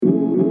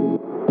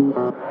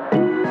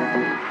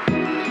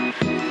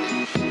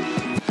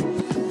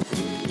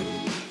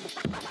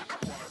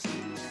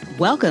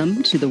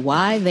Welcome to the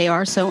Why They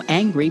Are So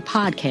Angry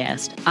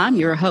podcast. I'm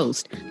your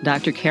host,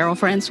 Dr. Carol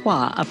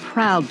Francois, a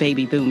proud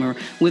baby boomer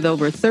with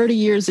over 30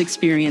 years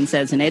experience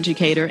as an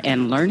educator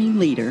and learning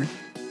leader.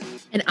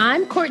 And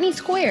I'm Courtney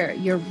Square,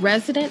 your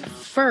resident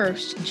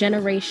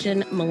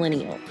first-generation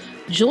millennial.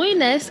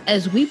 Join us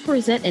as we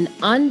present an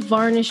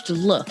unvarnished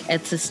look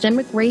at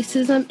systemic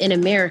racism in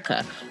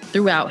America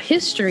throughout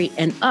history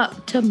and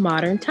up to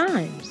modern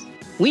times.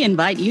 We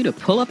invite you to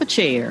pull up a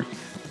chair,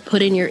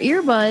 put in your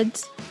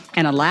earbuds,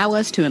 and allow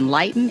us to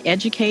enlighten,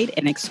 educate,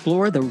 and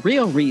explore the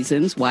real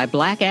reasons why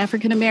Black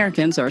African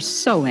Americans are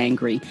so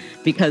angry.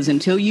 Because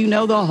until you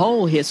know the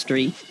whole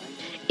history,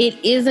 it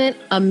isn't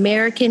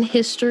American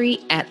history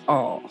at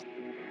all.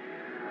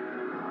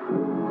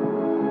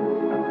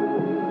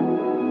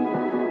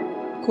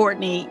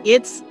 Courtney,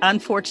 it's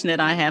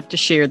unfortunate I have to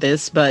share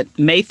this, but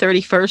May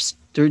 31st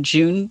through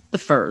June the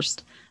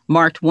 1st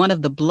marked one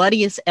of the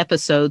bloodiest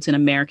episodes in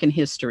American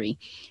history.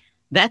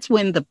 That's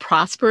when the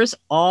prosperous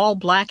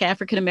all-Black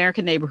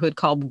African-American neighborhood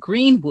called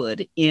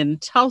Greenwood in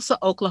Tulsa,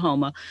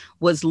 Oklahoma,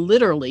 was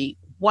literally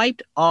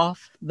wiped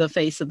off the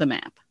face of the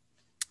map.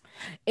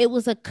 It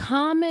was a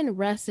common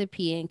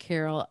recipe in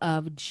Carol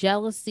of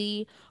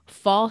jealousy,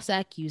 false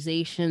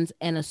accusations,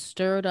 and a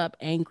stirred-up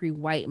angry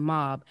white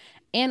mob,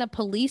 and a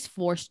police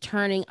force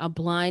turning a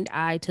blind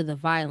eye to the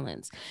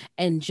violence.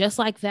 And just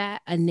like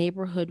that, a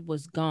neighborhood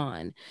was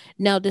gone.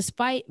 Now,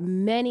 despite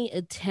many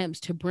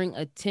attempts to bring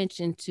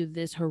attention to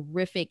this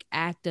horrific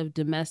act of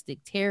domestic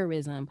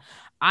terrorism,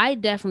 I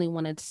definitely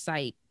wanted to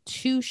cite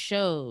two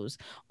shows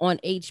on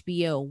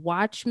HBO,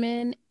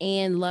 Watchmen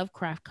and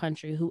Lovecraft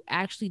Country, who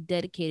actually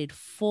dedicated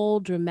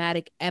full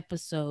dramatic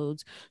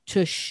episodes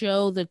to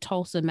show the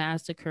Tulsa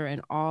Massacre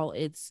and all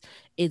its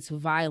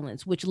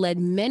violence, which led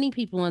many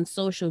people on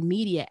social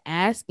media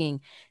asking,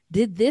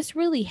 did this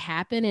really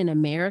happen in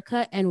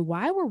America? And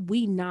why were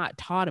we not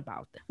taught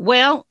about this?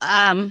 Well,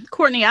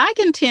 Courtney, I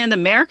contend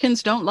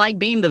Americans don't like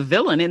being the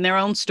villain in their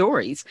own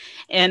stories.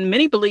 And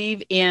many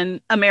believe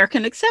in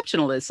American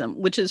exceptionalism,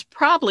 which is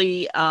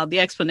probably the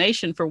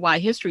explanation for why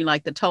history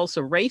like the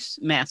Tulsa Race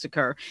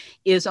Massacre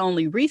is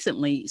only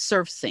recently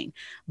surfacing.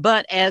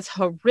 But as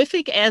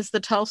horrific as the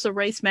Tulsa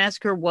Race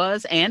Massacre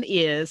was and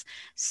is,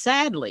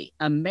 sadly,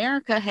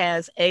 America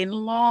has a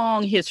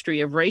long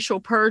history of racial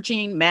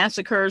purging,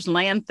 massacres,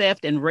 land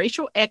theft, and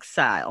racial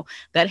exile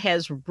that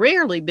has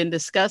rarely been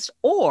discussed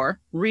or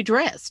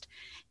redressed.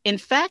 In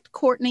fact,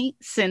 Courtney,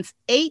 since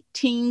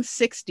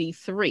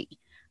 1863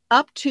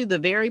 up to the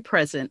very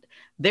present,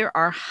 there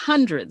are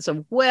hundreds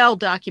of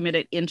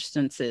well-documented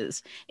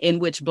instances in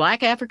which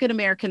Black African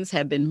Americans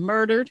have been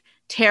murdered,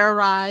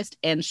 terrorized,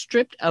 and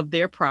stripped of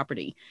their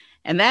property.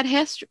 And that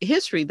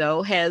history,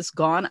 though, has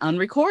gone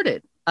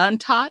unrecorded,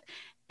 untaught,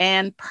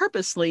 and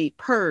purposely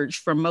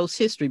purged from most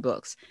history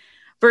books.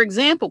 For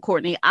example,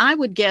 Courtney, I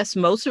would guess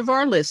most of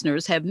our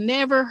listeners have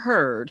never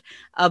heard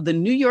of the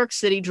New York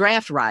City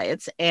draft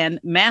riots and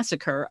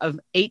massacre of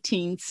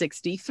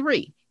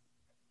 1863.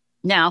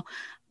 Now,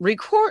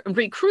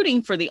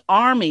 recruiting for the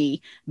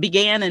Army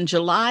began in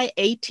July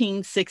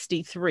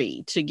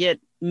 1863 to get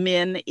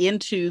men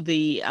into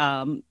the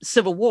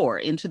Civil War,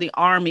 into the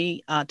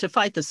Army to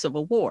fight the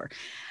Civil War.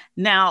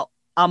 Now,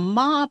 a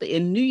mob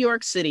in New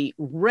York City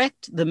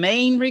wrecked the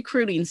main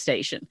recruiting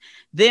station.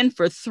 Then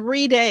for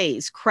 3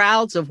 days,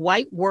 crowds of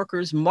white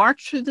workers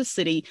marched through the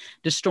city,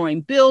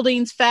 destroying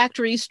buildings,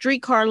 factories,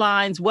 streetcar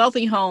lines,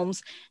 wealthy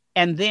homes,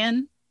 and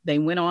then they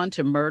went on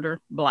to murder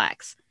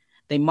Blacks.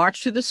 They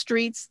marched through the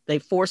streets, they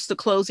forced the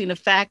closing of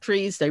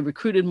factories, they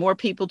recruited more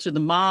people to the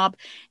mob,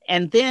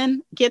 and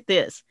then, get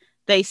this,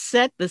 they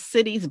set the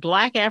city's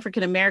Black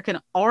African American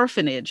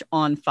orphanage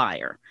on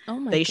fire. Oh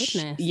my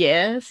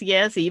goodness.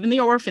 Yes, even the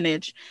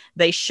orphanage.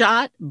 They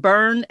shot,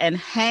 burned, and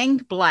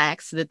hanged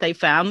Blacks that they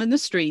found in the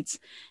streets,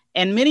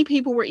 and many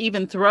people were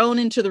even thrown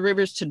into the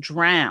rivers to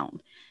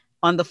drown.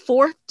 On the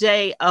fourth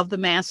day of the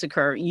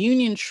massacre,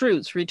 Union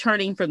troops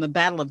returning from the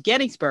Battle of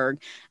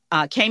Gettysburg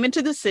came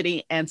into the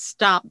city and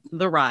stopped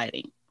the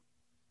rioting.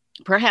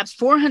 Perhaps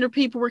 400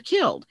 people were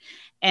killed,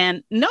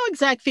 and no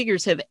exact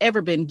figures have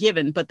ever been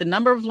given, but the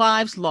number of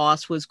lives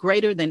lost was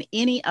greater than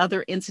any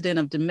other incident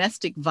of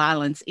domestic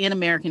violence in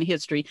American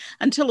history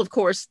until, of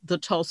course, the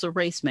Tulsa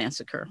Race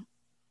Massacre.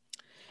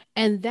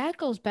 And that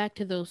goes back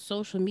to those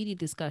social media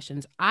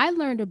discussions. I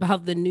learned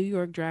about the New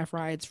York draft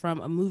riots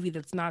from a movie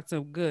that's not so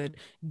good,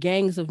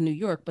 Gangs of New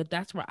York, but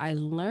that's where I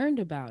learned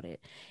about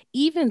it.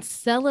 Even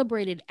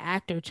celebrated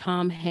actor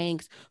Tom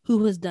Hanks,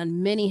 who has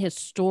done many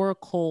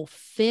historical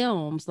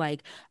films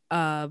like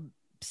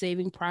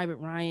Saving Private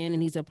Ryan,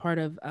 and he's a part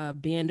of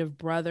Band of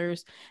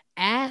Brothers,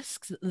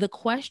 asks the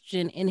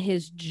question in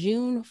his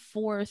June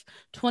 4th,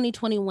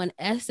 2021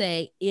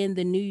 essay in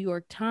the New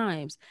York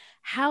Times: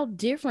 how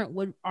different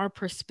would our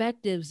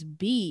perspectives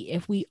be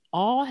if we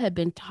all had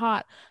been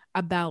taught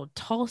about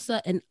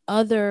Tulsa and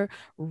other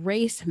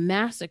race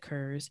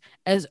massacres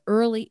as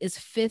early as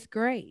 5th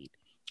grade?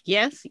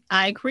 Yes,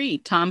 I agree.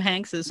 Tom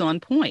Hanks is on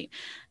point.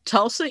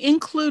 Tulsa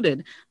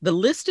included the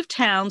list of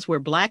towns where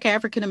Black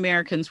African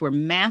Americans were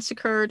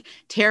massacred,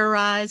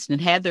 terrorized,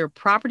 and had their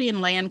property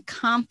and land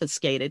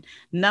confiscated,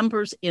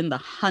 numbers in the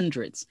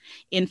hundreds.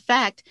 In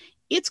fact,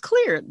 it's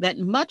clear that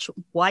much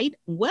white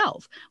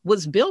wealth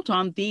was built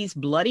on these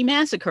bloody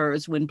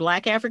massacres when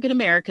Black African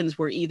Americans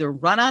were either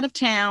run out of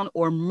town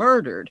or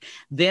murdered,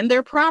 then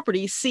their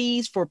property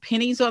seized for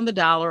pennies on the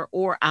dollar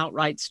or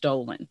outright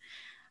stolen.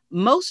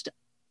 Most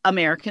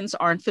Americans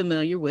aren't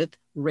familiar with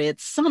Red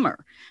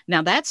Summer.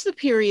 Now, that's the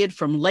period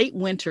from late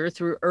winter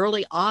through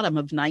early autumn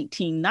of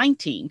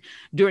 1919,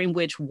 during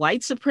which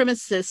white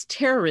supremacist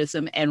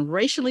terrorism and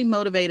racially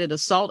motivated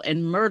assault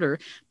and murder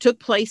took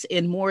place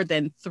in more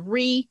than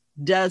 3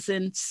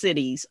 dozen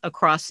cities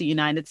across the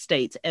United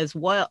States, as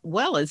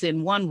well as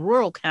in one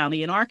rural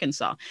county in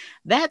Arkansas.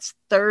 That's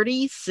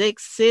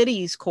 36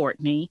 cities,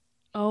 Courtney.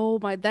 Oh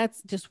my,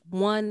 that's just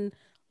one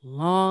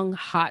long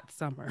hot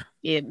summer.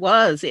 It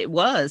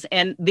was.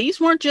 And these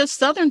weren't just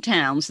Southern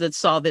towns that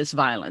saw this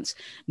violence.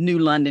 New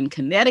London,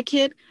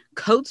 Connecticut,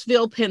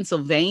 Coatesville,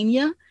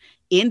 Pennsylvania,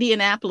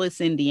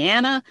 Indianapolis,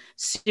 Indiana,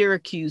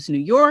 Syracuse, New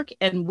York,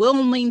 and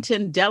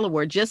Wilmington,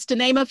 Delaware, just to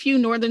name a few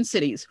northern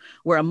cities,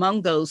 were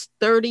among those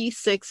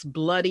 36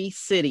 bloody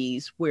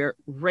cities where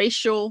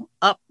racial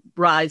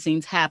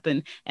uprisings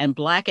happened and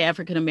Black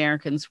African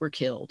Americans were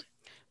killed.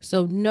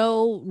 So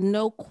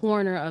no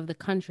corner of the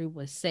country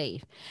was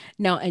safe.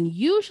 Now, and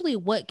usually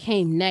what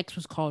came next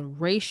was called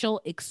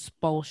racial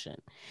expulsion.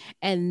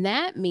 And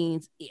that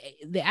means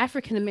the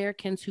African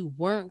Americans who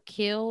weren't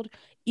killed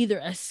either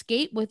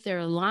escaped with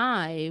their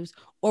lives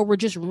or were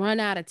just run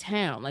out of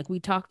town. Like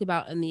we talked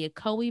about in the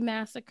Ocoee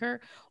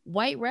massacre,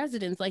 white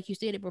residents, like you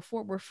stated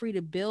before, were free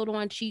to build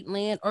on cheap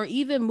land or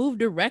even move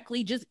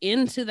directly just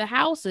into the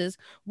houses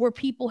where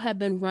people had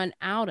been run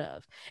out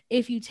of.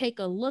 If you take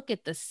a look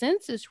at the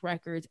census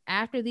records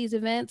after these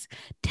events,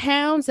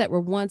 towns that were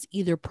once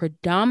either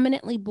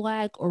predominantly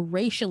Black or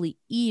racially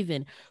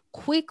even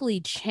quickly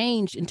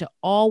changed into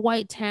all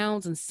white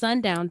towns and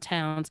sundown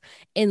towns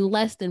in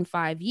less than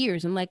 5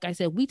 years. And like I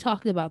said, we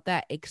talked about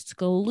that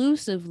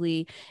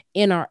exclusively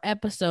in our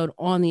episode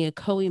on the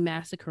Ocoee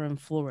massacre in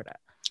Florida.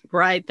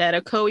 Right, that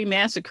Ocoee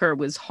massacre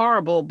was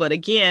horrible, but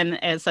again,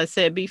 as I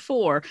said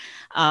before,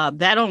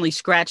 that only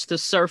scratched the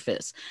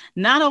surface.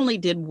 Not only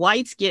did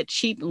whites get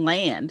cheap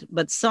land,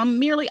 but some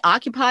merely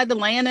occupied the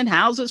land and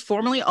houses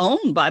formerly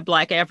owned by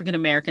Black African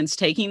Americans,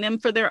 taking them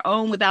for their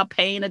own without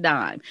paying a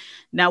dime.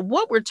 Now,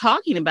 what we're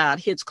talking about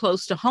hits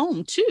close to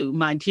home, too,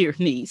 my dear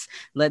niece.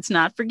 Let's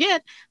not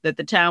forget that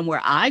the town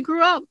where I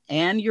grew up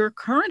and your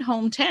current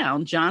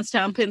hometown,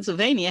 Johnstown,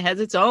 Pennsylvania,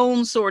 has its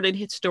own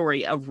sordid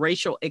story of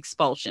racial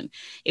expulsion.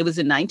 It was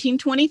in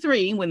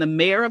 1923 when the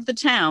mayor of the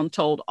town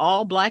told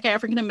all Black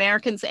African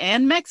Americans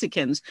and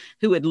Mexicans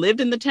who had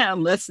lived in the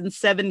town less than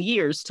 7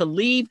 years to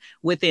leave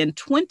within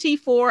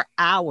 24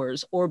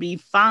 hours or be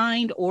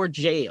fined or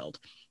jailed.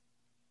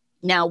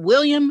 Now,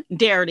 William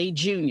Darity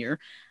Jr.,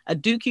 a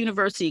Duke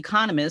University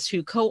economist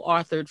who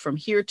co-authored From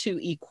Here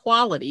to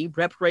Equality,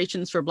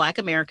 Reparations for Black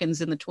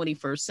Americans in the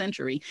 21st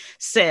Century,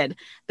 said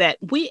that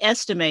we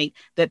estimate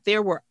that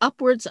there were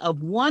upwards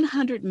of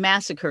 100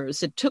 massacres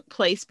that took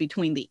place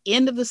between the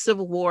end of the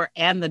Civil War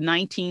and the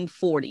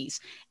 1940s.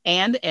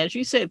 And as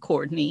you said,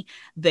 Courtney,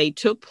 they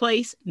took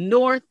place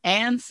north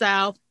and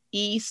south,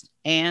 east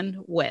and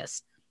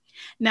west.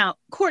 Now,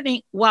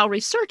 Courtney, while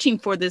researching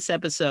for this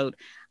episode,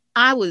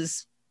 I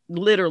was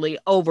literally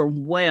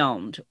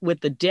overwhelmed with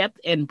the depth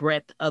and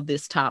breadth of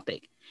this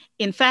topic.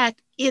 In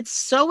fact, it's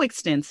so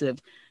extensive.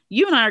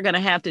 You and I are going to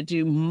have to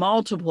do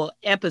multiple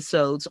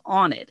episodes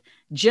on it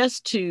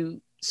just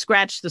to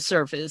scratch the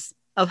surface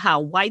of how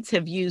whites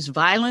have used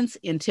violence,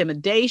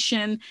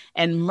 intimidation,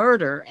 and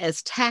murder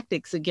as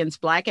tactics against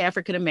Black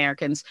African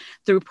Americans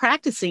through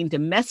practicing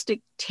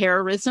domestic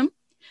terrorism,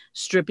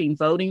 stripping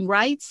voting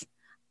rights,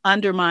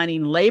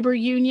 undermining labor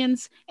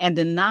unions, and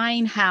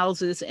denying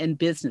houses and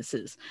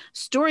businesses.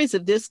 Stories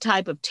of this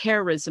type of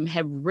terrorism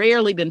have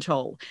rarely been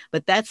told,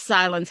 but that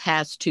silence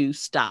has to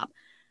stop.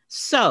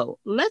 So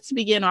let's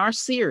begin our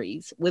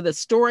series with a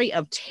story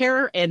of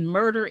terror and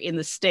murder in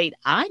the state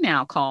I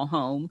now call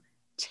home,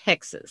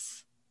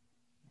 Texas.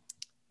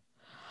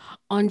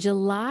 On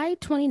July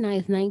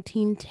 29th,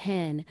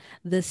 1910,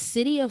 the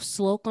city of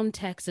Slocum,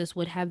 Texas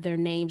would have their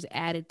names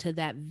added to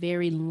that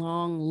very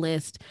long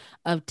list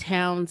of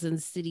towns and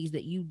cities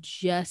that you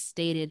just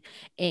stated,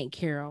 Aunt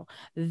Carol.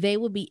 They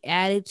would be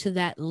added to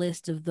that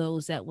list of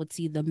those that would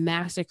see the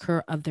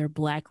massacre of their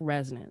Black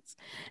residents.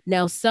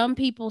 Now, some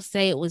people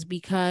say it was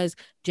because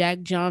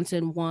Jack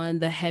Johnson won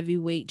the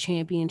heavyweight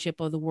championship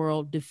of the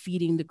world,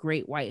 defeating the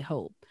Great White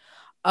Hope.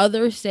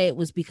 Others say it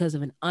was because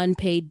of an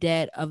unpaid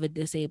debt of a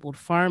disabled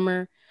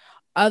farmer.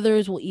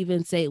 Others will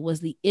even say it was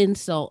the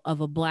insult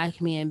of a Black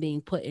man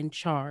being put in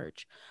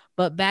charge.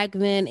 But back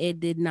then,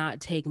 it did not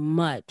take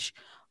much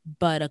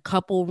but a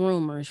couple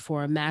rumors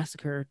for a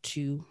massacre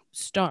to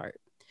start.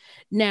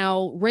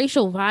 Now,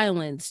 racial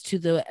violence to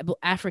the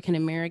African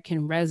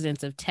American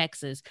residents of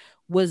Texas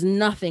was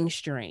nothing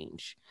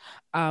strange.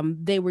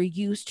 They were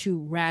used to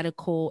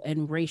radical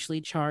and racially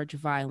charged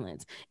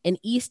violence. In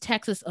East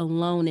Texas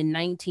alone in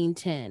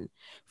 1910,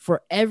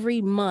 for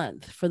every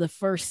month for the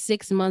first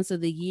 6 months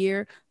of the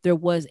year, there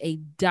was a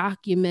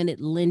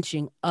documented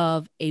lynching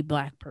of a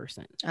Black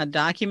person. A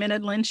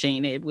documented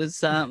lynching. It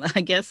was,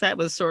 I guess that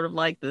was sort of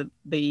like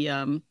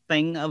the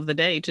thing of the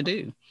day to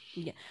do.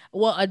 Yeah.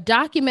 Well, a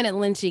documented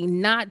lynching,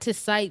 not to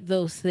cite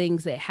those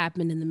things that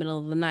happened in the middle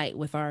of the night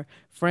with our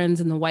friends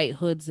in the white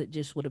hoods that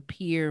just would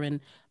appear and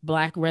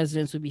Black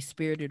residents would be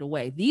spirited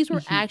away. These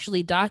were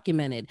actually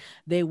documented.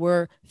 They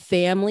were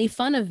family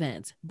fun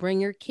events. Bring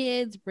your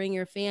kids, bring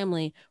your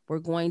family. We're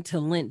going to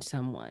lynch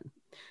someone.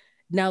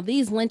 Now,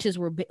 these lynchings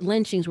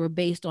were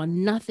based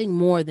on nothing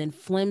more than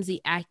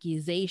flimsy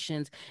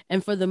accusations,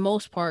 and for the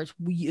most part,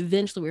 we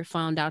eventually were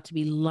found out to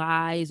be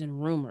lies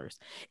and rumors.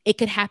 It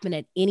could happen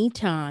at any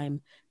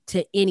time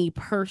to any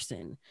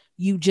person.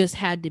 You just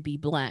had to be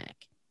Black.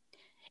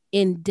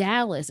 In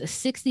Dallas, a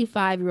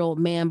 65-year-old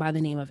man by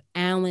the name of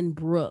Alan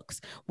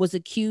Brooks was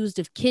accused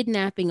of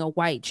kidnapping a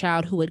white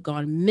child who had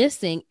gone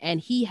missing,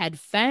 and he had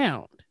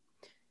found.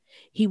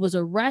 He was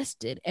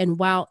arrested, and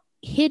while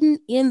hidden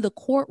in the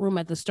courtroom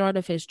at the start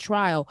of his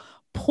trial,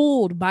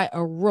 pulled by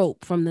a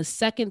rope from the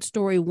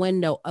second-story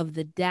window of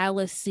the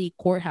Dallas C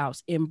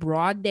courthouse in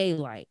broad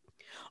daylight,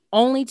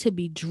 only to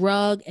be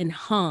drugged and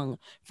hung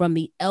from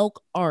the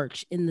Elk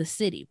Arch in the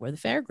city where the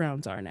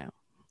fairgrounds are now.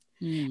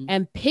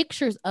 And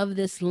pictures of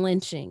this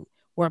lynching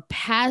were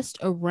passed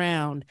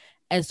around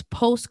as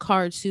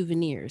postcard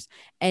souvenirs,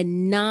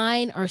 and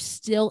 9 are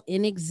still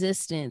in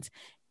existence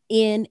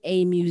in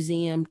a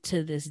museum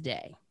to this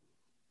day.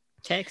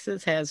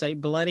 Texas has a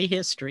bloody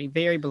history,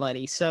 very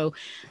bloody. So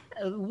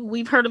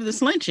we've heard of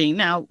this lynching.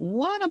 Now,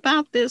 what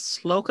about this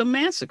Slocum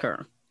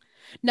massacre?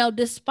 Now,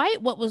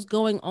 despite what was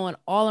going on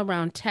all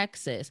around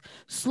Texas,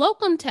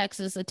 Slocum,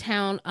 Texas, a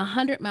town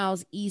 100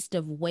 miles east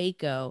of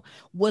Waco,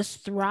 was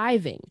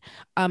thriving.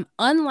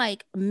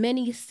 Unlike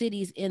many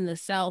cities in the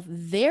South,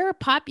 their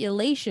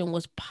population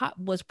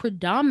was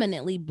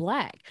predominantly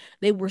Black.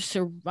 They were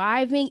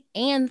surviving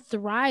and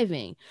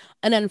thriving.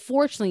 And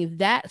unfortunately,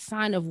 that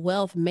sign of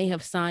wealth may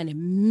have signed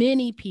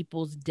many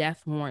people's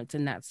death warrants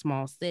in that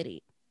small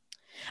city.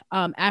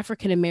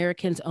 African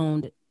Americans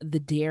owned the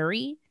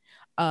dairy,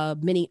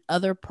 many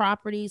other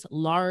properties,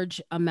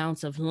 large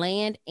amounts of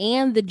land,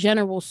 and the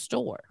general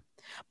store.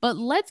 But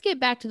let's get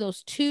back to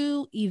those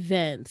 2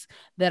 events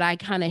that I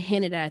kind of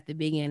hinted at the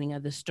beginning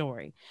of the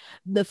story.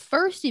 The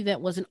first event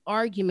was an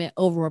argument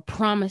over a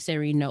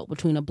promissory note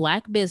between a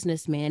Black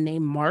businessman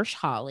named Marsh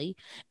Holly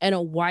and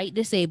a white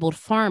disabled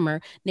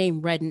farmer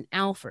named Redden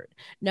Alford.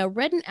 Now,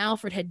 Redden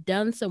Alford had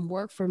done some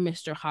work for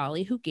Mr.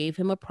 Holly, who gave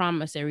him a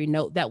promissory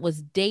note that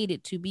was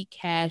dated to be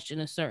cashed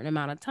in a certain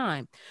amount of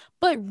time.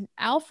 But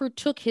Alford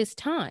took his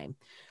time.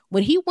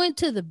 When he went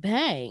to the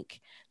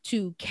bank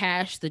to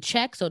cash the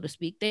check, so to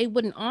speak, they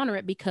wouldn't honor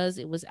it because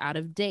it was out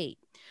of date.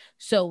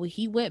 So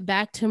he went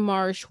back to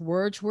Marsh,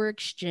 words were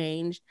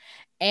exchanged,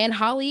 and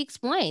Holly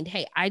explained,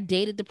 hey, I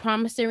dated the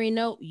promissory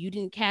note. You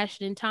didn't cash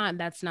it in time.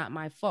 That's not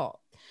my fault.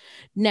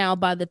 Now,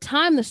 by the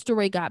time the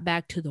story got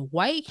back to the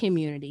white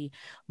community,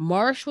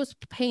 Marsh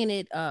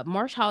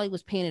Holly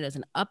was painted as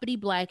an uppity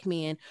Black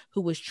man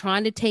who was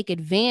trying to take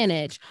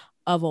advantage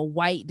of a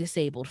white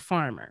disabled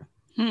farmer.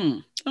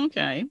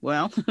 Okay.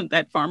 Well,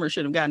 that farmer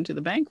should have gotten to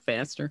the bank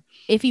faster.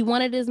 If he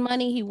wanted his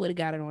money, he would have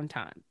got it on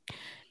time.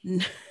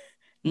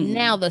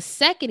 Now, the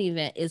second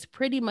event is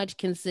pretty much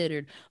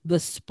considered the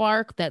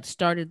spark that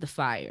started the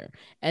fire.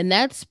 And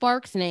that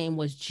spark's name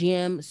was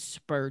Jim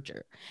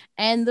Sperger.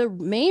 And the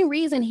main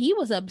reason he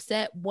was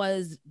upset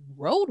was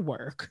road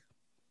work.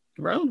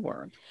 Road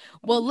work.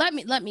 Well, let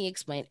me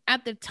explain.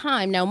 At the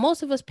time, now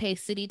most of us pay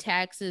city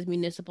taxes,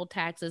 municipal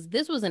taxes.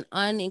 This was an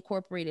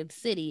unincorporated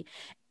city,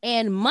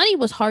 and money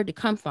was hard to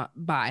come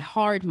by,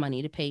 hard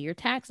money to pay your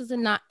taxes,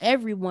 and not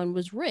everyone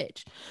was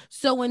rich.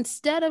 So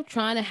instead of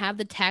trying to have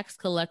the tax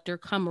collector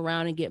come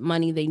around and get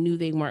money they knew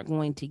they weren't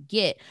going to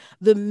get,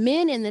 the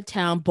men in the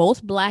town,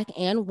 both Black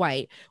and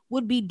white,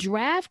 would be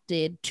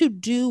drafted to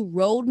do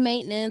road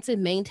maintenance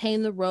and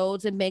maintain the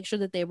roads and make sure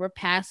that they were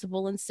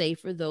passable and safe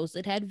for those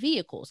that had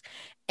vehicles.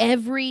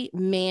 Every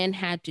man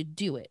had to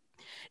do it.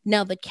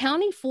 Now, the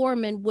county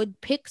foreman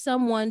would pick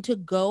someone to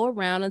go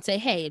around and say,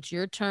 hey, it's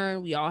your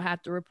turn. We all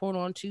have to report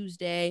on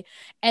Tuesday.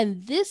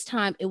 And this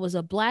time it was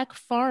a Black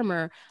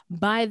farmer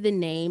by the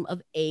name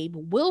of Abe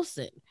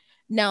Wilson.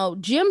 Now,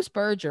 Jim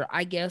Sperger,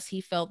 I guess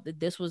he felt that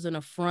this was an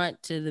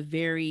affront to the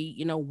very,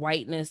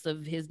 whiteness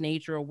of his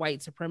nature or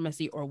white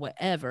supremacy or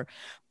whatever.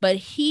 But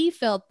he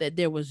felt that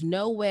there was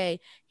no way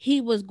he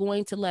was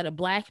going to let a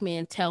Black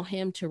man tell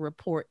him to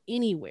report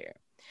anywhere.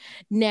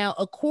 Now,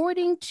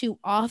 according to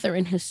author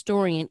and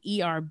historian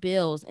E.R.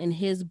 Bills in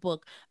his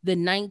book, The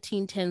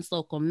 1910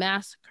 Slocum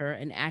Massacre,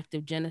 an act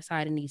of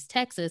genocide in East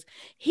Texas,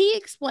 he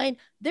explained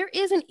there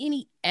isn't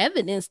any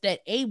evidence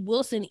that Abe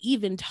Wilson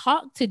even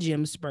talked to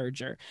Jim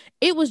Spurger.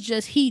 It was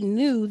just he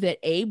knew that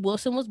Abe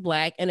Wilson was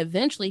black, and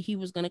eventually he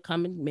was going to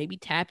come and maybe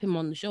tap him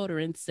on the shoulder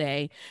and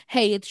say,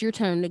 hey, it's your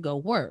turn to go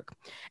work.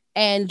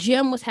 And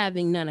Jim was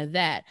having none of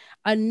that.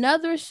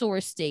 Another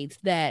source states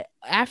that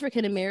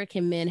African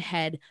American men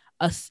had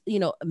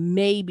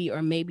maybe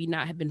or maybe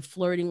not have been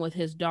flirting with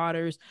his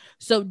daughters.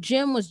 So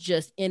Jim was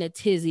just in a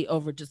tizzy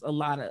over just a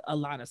lot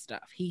of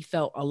stuff. He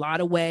felt a lot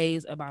of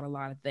ways about a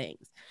lot of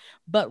things.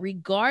 But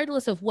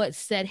regardless of what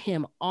set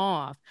him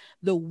off,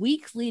 the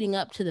weeks leading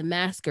up to the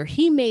massacre,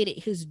 he made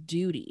it his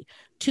duty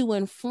to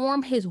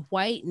inform his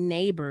white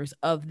neighbors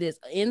of this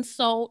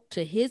insult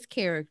to his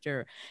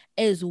character,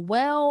 as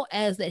well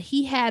as that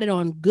he had it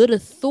on good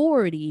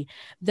authority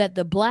that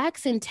the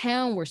blacks in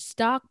town were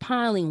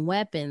stockpiling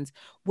weapons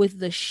with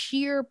the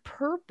sheer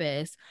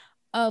purpose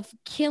of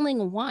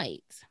killing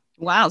whites.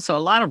 Wow. So a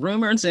lot of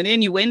rumors and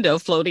innuendo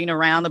floating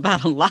around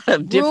about a lot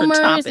of different Rumors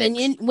topics. and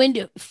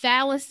innuendo,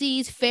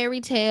 fallacies, fairy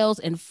tales,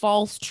 and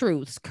false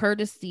truths,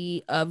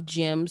 courtesy of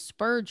Jim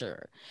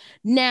Spurger.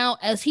 Now,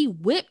 as he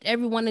whipped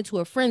everyone into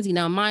a frenzy,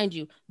 now, mind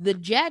you, the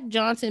Jack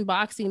Johnson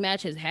boxing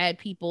match has had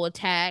people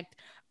attacked.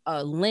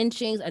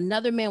 Lynchings.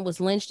 Another man was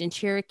lynched in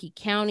Cherokee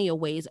County a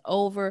ways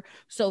over.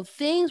 So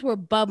things were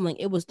bubbling.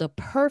 It was the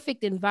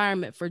perfect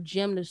environment for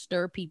Jim to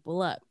stir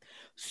people up.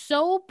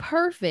 So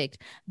perfect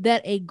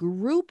that a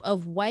group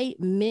of white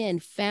men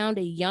found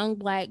a young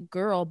black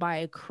girl by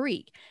a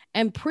creek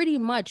and pretty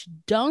much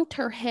dunked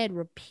her head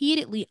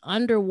repeatedly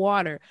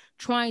underwater,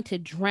 trying to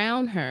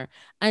drown her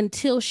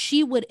until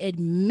she would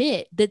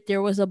admit that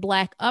there was a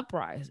black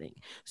uprising.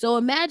 So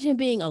imagine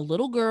being a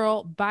little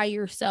girl by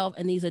yourself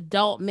and these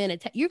adult men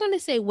attack. You're going to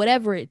say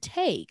whatever it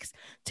takes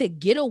to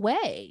get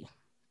away.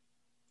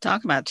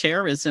 Talk about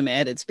terrorism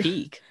at its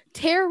peak.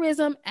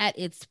 Terrorism at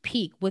its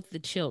peak with the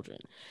children.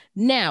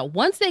 Now,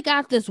 once they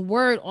got this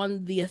word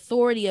on the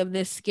authority of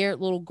this scared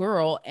little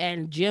girl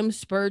and Jim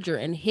Spurger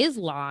and his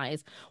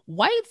lies,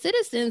 white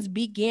citizens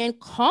began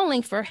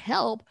calling for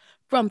help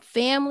from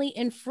family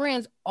and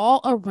friends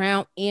all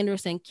around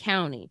Anderson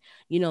County.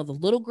 You know, the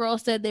little girl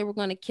said they were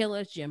going to kill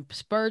us. Jim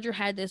Spurger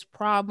had this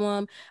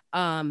problem.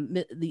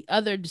 The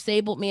other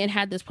disabled man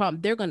had this problem.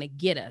 They're going to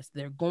get us.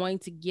 They're going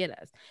to get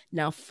us.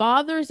 Now,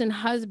 fathers and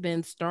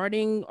husbands,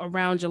 starting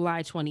around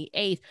July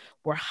 28th,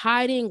 were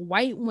hiding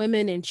white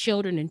women and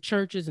children in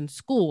churches and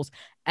schools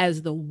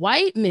as the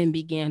white men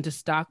began to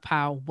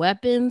stockpile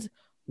weapons,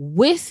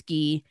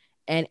 whiskey,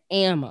 and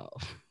ammo.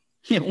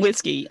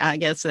 Whiskey, I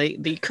guess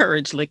the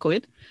courage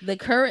liquid. The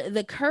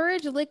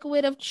courage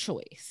liquid of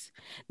choice.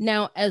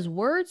 Now, as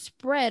word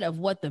spread of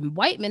what the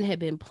white men had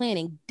been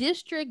planning,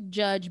 District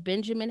Judge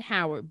Benjamin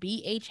Howard,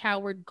 B.H.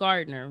 Howard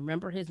Gardner,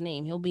 remember his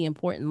name, he'll be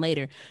important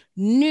later,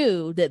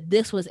 knew that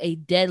this was a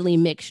deadly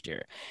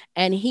mixture.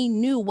 And he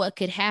knew what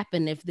could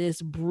happen if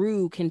this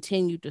brew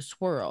continued to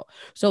swirl.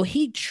 So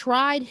he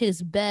tried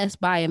his best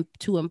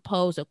to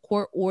impose a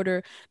court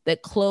order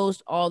that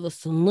closed all the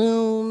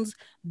saloons,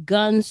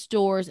 gun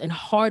stores, and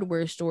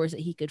hardware stores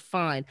that he could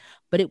find.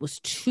 But it was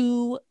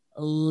too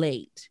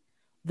late.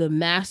 The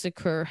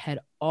massacre had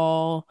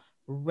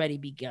already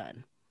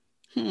begun.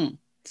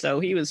 So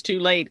he was too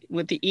late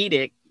with the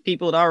edict.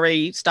 People had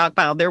already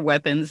stockpiled their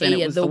weapons, and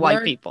it was the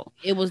white people.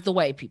 It was the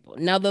white people.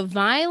 Now, the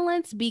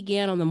violence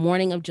began on the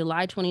morning of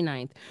July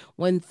 29th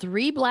when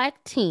 3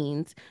 black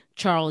teens,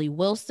 Charlie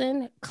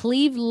Wilson,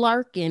 Cleve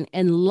Larkin,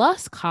 and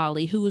Lusk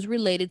Holly, who was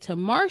related to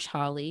Marsh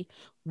Holly,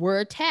 were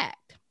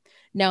attacked.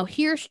 Now,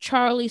 here's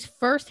Charlie's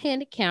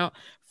firsthand account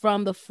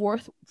from the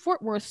Fort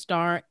Worth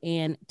Star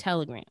and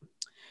Telegram.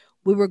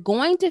 We were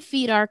going to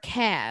feed our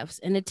calves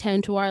and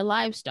attend to our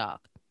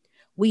livestock.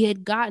 We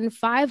had gotten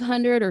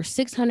 500 or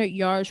 600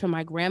 yards from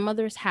my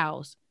grandmother's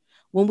house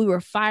when we were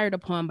fired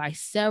upon by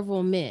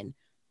several men,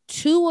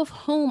 2 of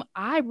whom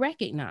I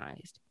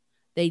recognized.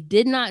 They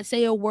did not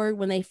say a word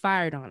when they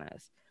fired on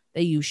us.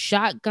 They used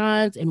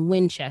shotguns and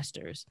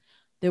Winchesters.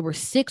 There were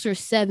 6 or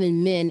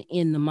 7 men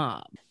in the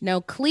mob. Now,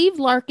 Cleve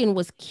Larkin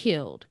was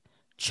killed.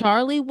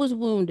 Charlie was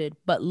wounded,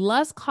 but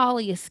Lusk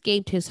Holly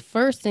escaped his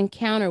first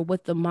encounter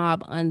with the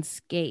mob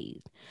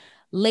unscathed.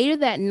 Later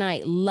that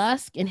night,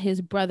 Lusk and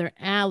his brother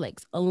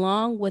Alex,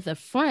 along with a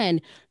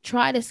friend,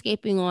 tried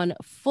escaping on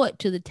foot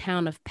to the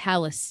town of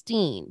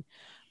Palestine,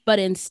 but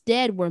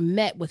instead were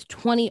met with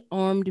 20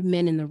 armed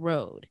men in the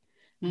road.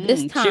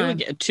 This time,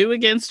 2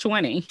 against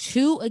 20.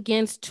 2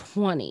 against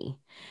 20.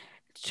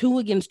 2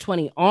 against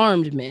 20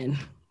 armed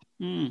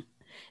men.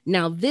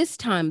 Now, this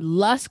time,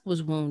 Lusk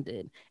was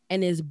wounded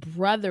and his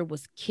brother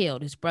was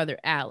killed, his brother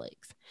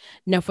Alex.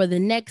 Now, for the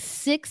next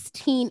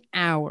 16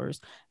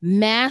 hours,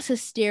 mass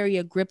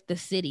hysteria gripped the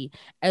city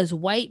as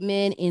white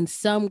men, in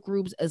some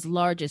groups as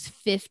large as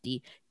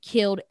 50,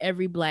 killed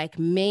every black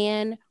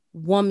man,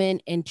 woman,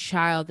 and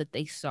child that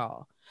they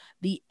saw.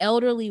 The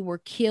elderly were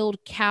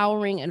killed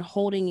cowering and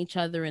holding each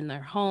other in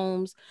their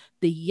homes.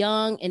 The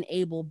young and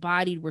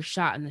able-bodied were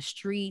shot in the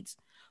streets.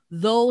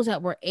 Those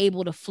that were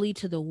able to flee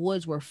to the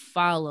woods were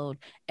followed,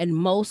 and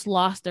most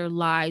lost their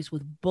lives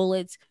with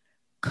bullets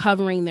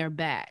covering their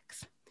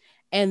backs.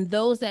 And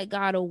those that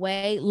got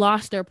away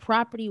lost their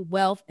property,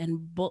 wealth,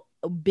 and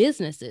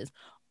businesses,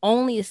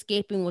 only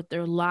escaping with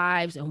their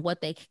lives and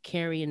what they could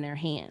carry in their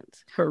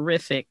hands.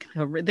 Horrific.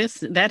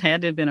 That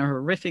had to have been a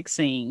horrific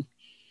scene.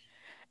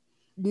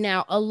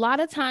 Now, a lot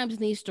of times in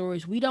these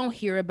stories, we don't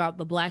hear about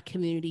the Black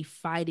community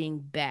fighting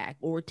back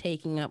or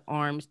taking up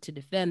arms to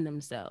defend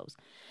themselves,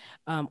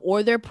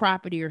 or their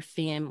property or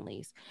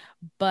families,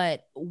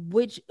 but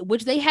which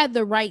they had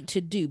the right to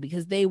do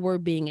because they were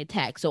being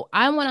attacked. So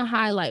I want to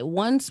highlight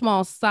one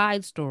small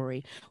side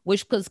story,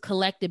 which was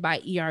collected by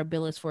E.R.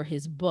 Billis for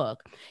his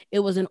book. It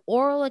was an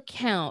oral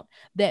account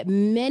that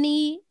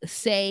many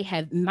say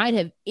might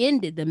have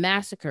ended the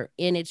massacre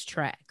in its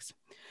tracks.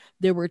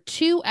 There were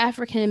two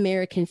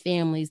African-American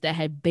families that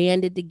had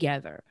banded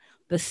together,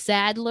 the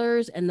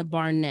Sadlers and the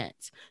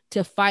Barnetts,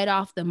 to fight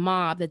off the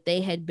mob that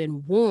they had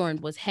been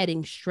warned was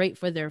heading straight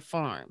for their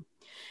farm.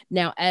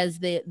 Now, as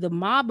the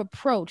mob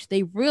approached,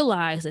 they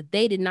realized that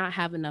they did not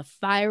have enough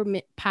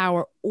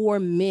firepower or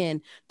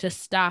men to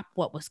stop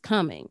what was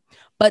coming,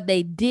 but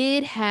they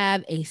did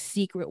have a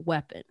secret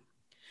weapon.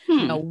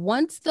 Now,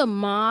 once the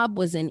mob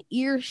was in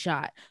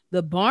earshot,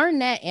 the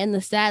Barnett and the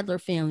Sadler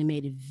family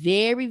made it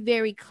very,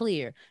 very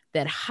clear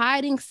that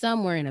hiding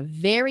somewhere in a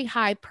very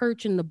high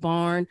perch in the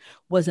barn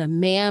was a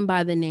man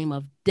by the name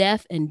of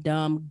Deaf and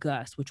Dumb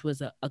Gus, which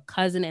was a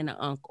cousin and an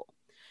uncle.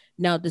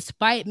 Now,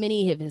 despite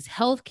many of his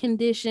health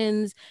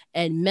conditions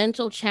and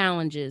mental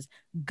challenges,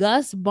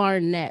 Gus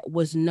Barnett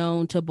was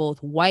known to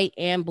both white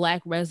and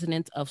Black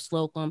residents of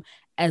Slocum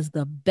as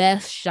the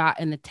best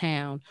shot in the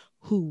town,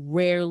 who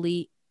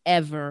rarely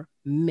ever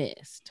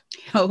missed.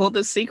 Oh,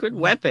 the secret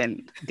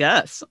weapon,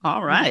 Gus.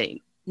 All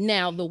right.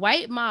 Now, the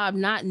white mob,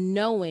 not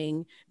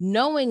knowing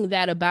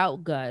that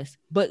about Gus,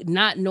 but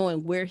not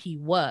knowing where he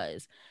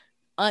was,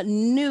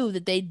 knew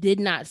that they did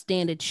not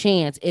stand a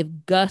chance if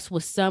Gus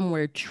was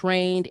somewhere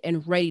trained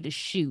and ready to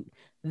shoot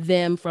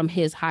them from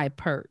his high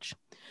perch.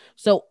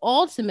 So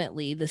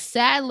ultimately, the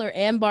Sadler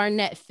and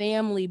Barnett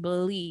family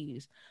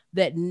believes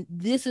that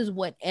this is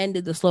what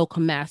ended the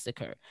Slocum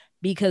massacre,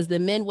 because the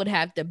men would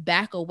have to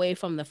back away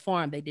from the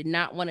farm. They did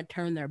not want to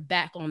turn their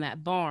back on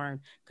that barn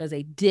because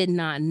they did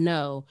not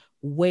know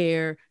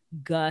where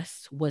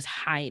Gus was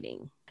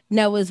hiding.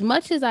 Now, as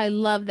much as I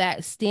love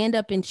that stand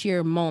up and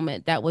cheer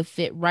moment that would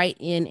fit right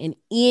in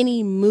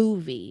any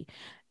movie,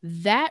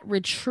 that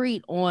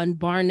retreat on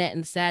Barnett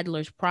and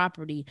Sadler's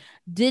property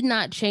did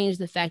not change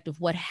the fact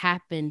of what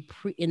happened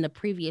in the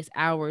previous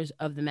hours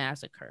of the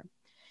massacre.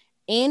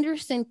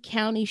 Anderson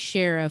County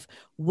Sheriff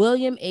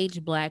William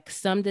H. Black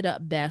summed it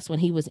up best when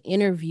he was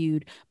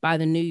interviewed by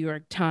the New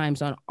York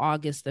Times on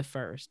August the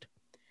 1st.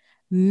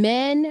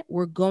 Men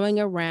were going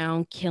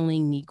around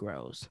killing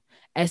Negroes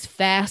as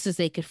fast as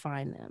they could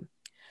find them.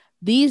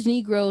 These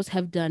Negroes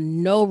have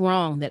done no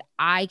wrong that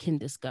I can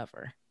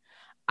discover.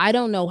 I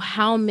don't know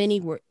how many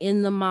were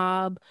in the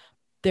mob.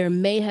 There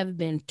may have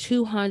been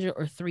 200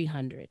 or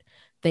 300.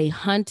 They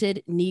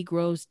hunted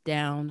Negroes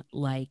down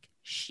like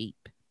sheep.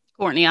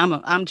 Courtney,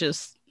 I'm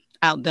just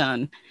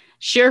outdone.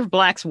 Sheriff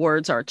Black's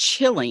words are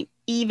chilling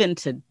even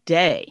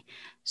today.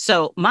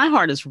 So my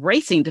heart is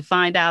racing to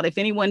find out if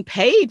anyone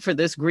paid for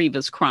this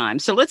grievous crime.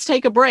 So let's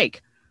take a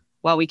break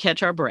while we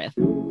catch our breath.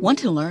 Want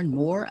to learn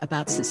more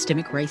about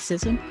systemic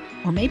racism?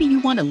 Or maybe you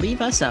want to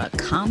leave us a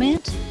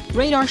comment,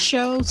 rate our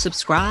show,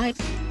 subscribe,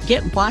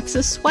 get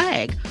Watts'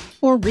 swag,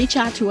 or reach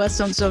out to us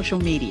on social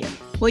media?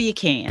 Well, you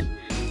can.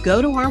 Go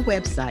to our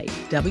website,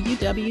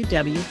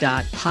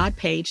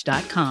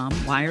 www.podpage.com,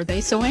 Why Are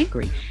They So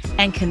Angry,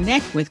 and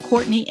connect with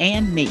Courtney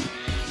and me.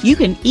 You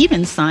can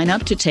even sign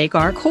up to take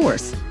our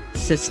course,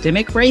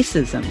 Systemic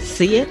Racism,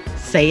 See It,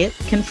 Say It,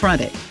 Confront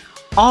It.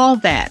 All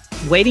that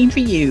waiting for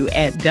you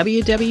at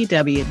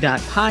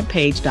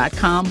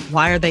www.podpage.com,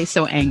 Why Are They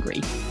So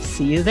Angry.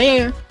 See you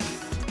there.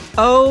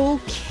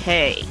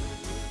 Okay,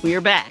 we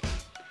are back.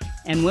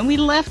 And when we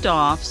left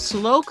off,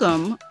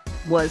 Slocum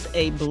was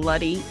a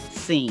bloody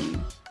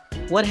scene.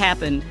 What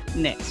happened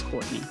next,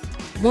 Courtney?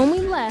 When we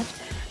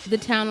left the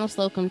town of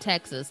Slocum,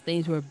 Texas,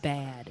 things were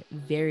bad,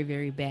 very,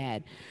 very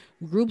bad.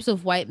 Groups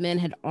of white men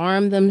had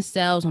armed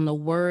themselves on the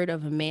word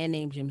of a man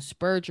named Jim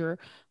Spurger,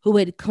 who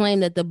had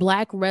claimed that the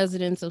Black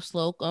residents of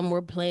Slocum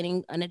were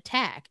planning an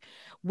attack,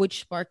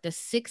 which sparked a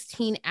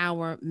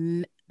 16-hour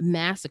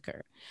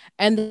massacre.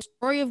 And the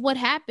story of what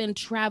happened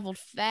traveled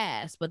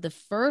fast, but the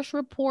first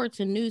reports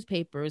in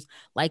newspapers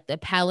like the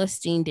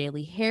Palestine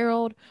Daily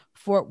Herald,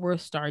 Fort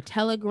Worth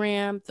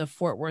Star-Telegram, the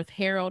Fort Worth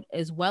Herald,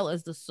 as well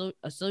as the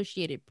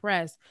Associated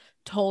Press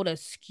told a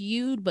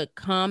skewed but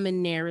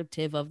common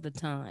narrative of the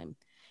time.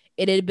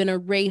 It had been a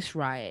race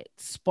riot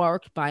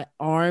sparked by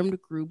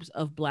armed groups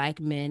of Black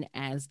men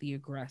as the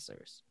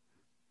aggressors.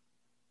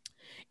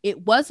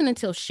 It wasn't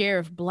until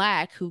Sheriff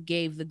Black, who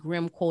gave the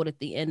grim quote at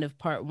the end of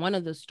part one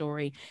of the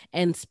story,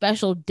 and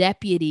Special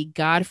Deputy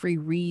Godfrey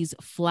Rees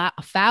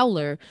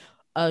Fowler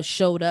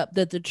showed up,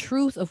 that the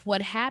truth of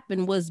what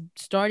happened was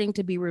starting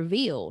to be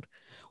revealed.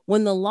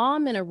 When the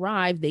lawmen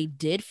arrived, they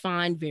did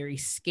find very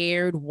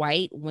scared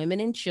white women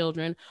and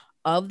children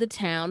of the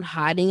town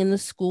hiding in the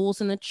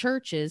schools and the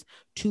churches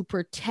to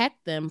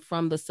protect them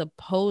from the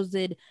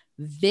supposed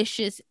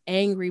vicious,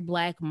 angry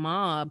black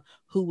mob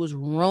who was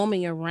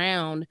roaming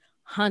around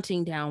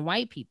hunting down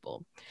white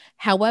people.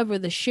 However,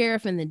 the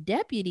sheriff and the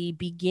deputy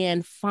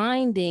began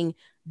finding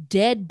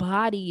dead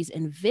bodies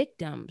and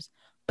victims,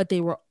 but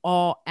they were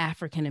all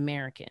African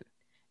American.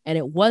 And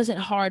it wasn't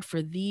hard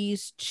for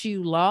these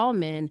two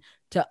lawmen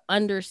to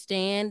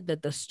understand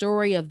that the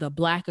story of the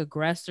black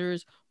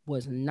aggressors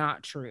was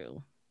not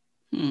true.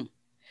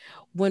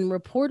 When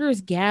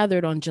reporters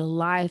gathered on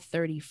July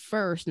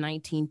 31st,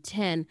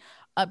 1910,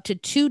 up to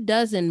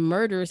 24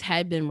 murders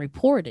had been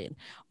reported,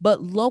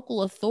 but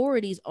local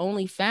authorities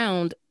only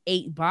found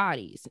 8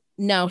 bodies.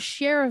 Now,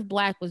 Sheriff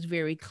Black was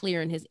very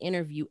clear in his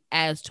interview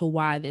as to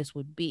why this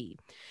would be.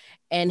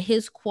 And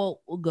his quote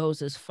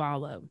goes as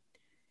follows: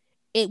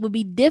 "It would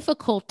be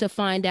difficult to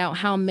find out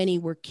how many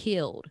were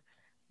killed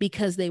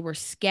because they were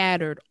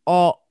scattered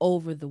all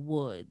over the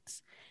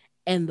woods,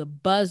 and the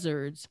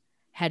buzzards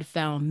had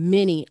found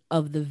many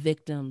of the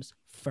victims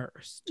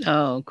first."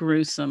 Oh,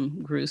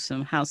 gruesome,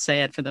 gruesome. How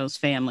sad for those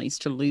families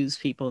to lose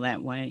people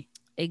that way.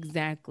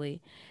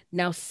 Exactly.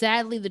 Now,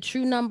 sadly, the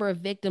true number of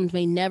victims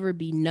may never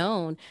be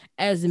known,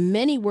 as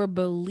many were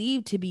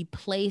believed to be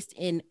placed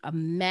in a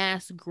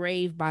mass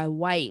grave by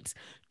whites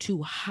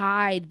to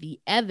hide the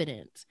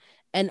evidence,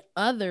 and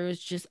others,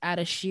 just out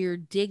of sheer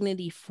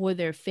dignity for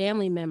their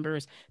family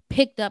members,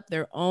 picked up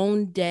their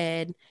own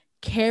dead,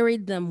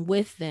 carried them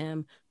with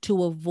them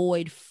to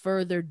avoid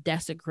further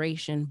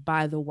desecration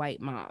by the white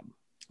mob.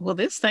 Well,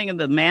 this thing of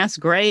the mass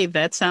grave,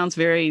 that sounds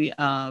very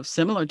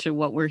similar to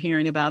what we're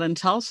hearing about in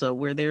Tulsa,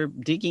 where they're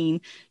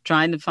digging,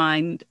 trying to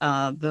find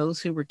those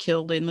who were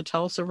killed in the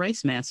Tulsa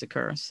race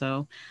massacre.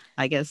 So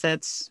I guess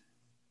that's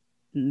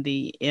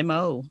the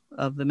MO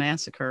of the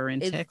massacre in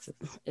Texas.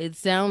 It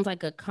sounds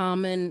like a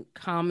common,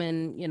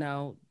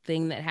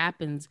 thing that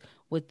happens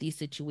with these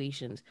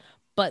situations.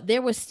 But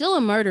there was still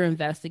a murder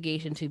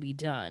investigation to be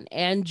done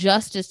and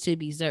justice to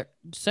be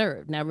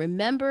served. Now,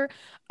 remember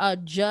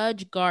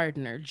Judge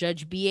Gardner,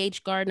 Judge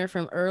B.H. Gardner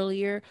from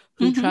earlier,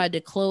 who tried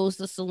to close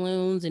the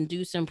saloons and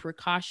do some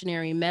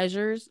precautionary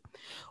measures?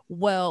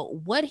 Well,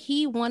 what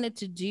he wanted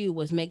to do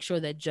was make sure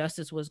that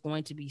justice was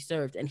going to be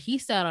served. And he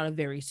sent out a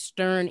very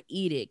stern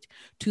edict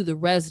to the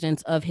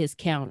residents of his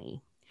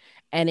county.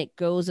 And it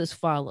goes as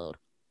followed: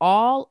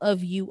 "All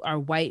of you are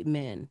white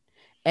men,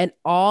 and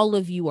all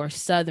of you are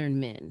Southern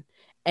men.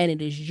 And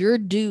it is your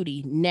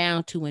duty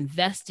now to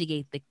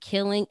investigate the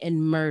killing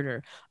and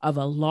murder of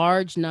a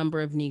large number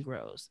of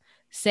Negroes.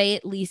 Say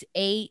at least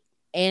 8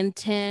 and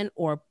 10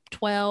 or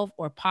 12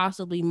 or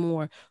possibly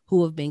more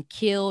who have been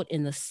killed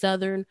in the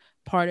southern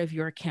part of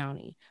your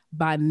county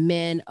by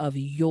men of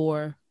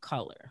your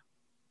color."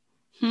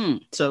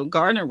 So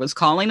Gardner was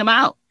calling them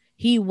out.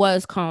 He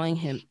was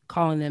calling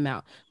them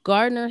out.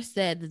 Gardner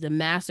said that the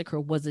massacre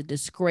was a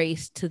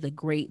disgrace to the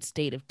great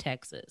state of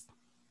Texas.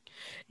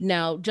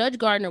 Now, Judge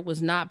Gardner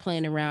was not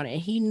playing around, and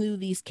he knew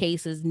these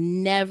cases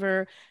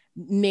never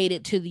made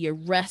it to the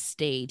arrest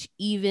stage,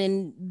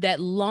 even that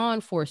law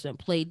enforcement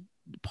played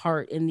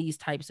part in these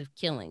types of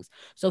killings.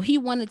 So he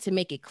wanted to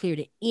make it clear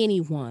to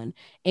anyone,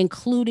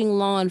 including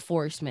law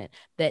enforcement,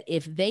 that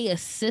if they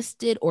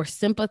assisted or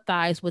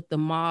sympathized with the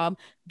mob,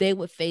 they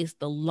would face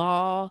the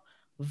law,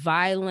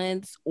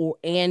 violence,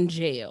 and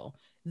jail.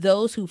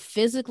 Those who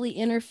physically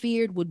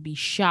interfered would be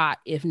shot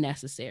if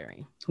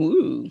necessary.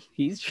 Ooh,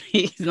 he's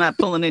not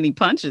pulling any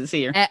punches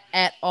here.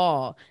 At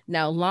all.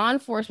 Now, law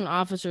enforcement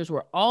officers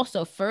were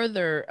also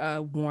further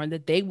warned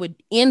that they would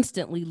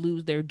instantly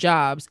lose their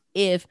jobs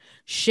if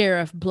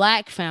Sheriff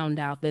Black found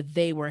out that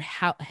they were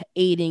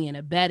aiding and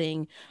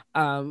abetting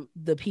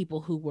the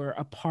people who were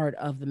a part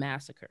of the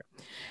massacre.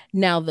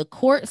 Now, the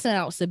court sent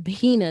out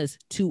subpoenas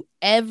to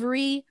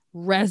every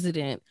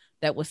resident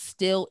that was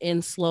still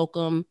in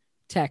Slocum,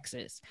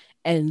 Texas,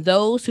 and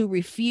those who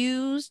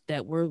refused,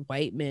 that were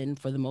white men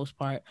for the most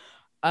part,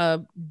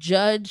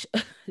 Judge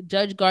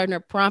Gardner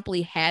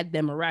promptly had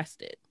them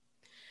arrested.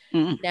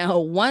 Now,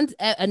 once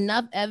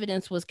enough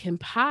evidence was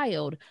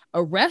compiled,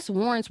 arrest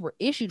warrants were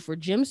issued for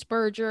Jim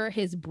Spurger,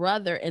 his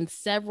brother, and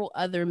several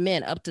other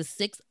men, up to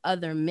 6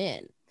 other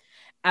men.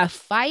 A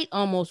fight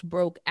almost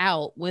broke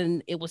out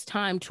when it was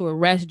time to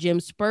arrest Jim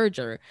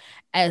Spurger,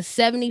 as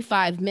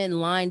 75 men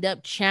lined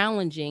up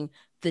challenging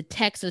the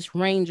Texas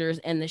Rangers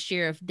and the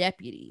sheriff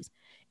deputies.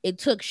 It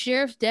took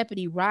Sheriff's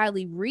Deputy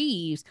Riley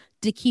Reeves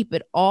to keep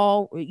it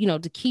all,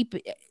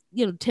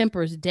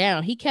 tempers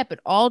down. He kept it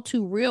all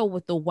too real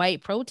with the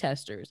white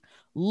protesters.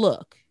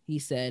 "Look," he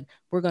said,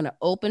 "we're going to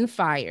open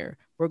fire.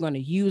 We're going to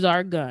use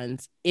our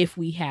guns if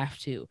we have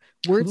to.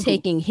 We're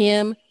taking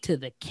him to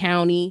the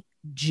county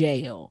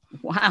jail.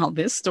 Wow,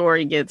 this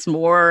story gets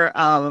more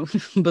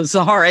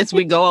bizarre as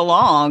we go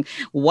along.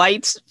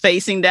 Whites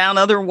facing down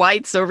other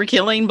whites over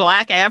killing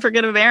Black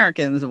African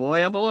Americans.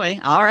 Boy, oh boy.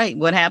 All right,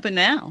 what happened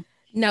now?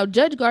 Now,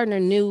 Judge Gardner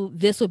knew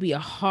this would be a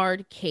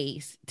hard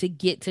case to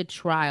get to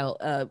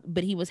trial,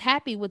 but he was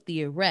happy with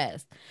the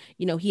arrest.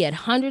 You know, he had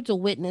hundreds of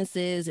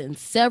witnesses and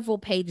several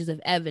pages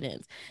of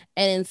evidence.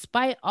 And in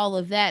spite all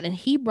of that, and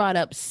he brought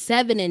up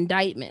 7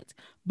 indictments,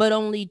 but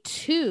only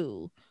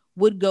 2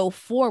 would go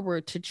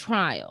forward to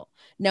trial.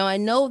 Now, I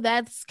know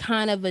that's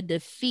kind of a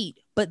defeat,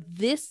 but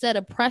this set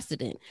a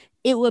precedent.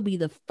 It would be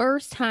the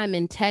first time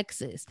in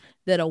Texas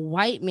that a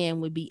white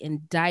man would be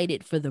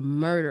indicted for the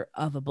murder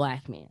of a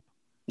Black man.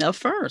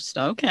 First.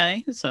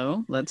 Okay.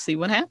 So let's see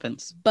what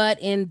happens.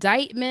 But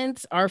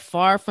indictments are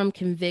far from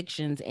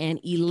convictions and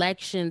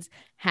elections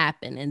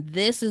happen. And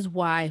this is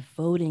why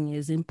voting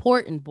is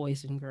important,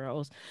 boys and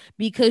girls,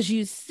 because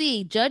you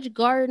see, Judge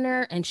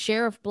Gardner and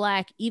Sheriff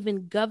Black,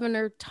 even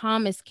Governor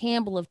Thomas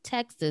Campbell of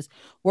Texas,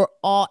 were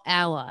all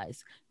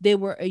allies. They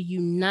were a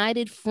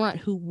united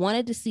front who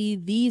wanted to see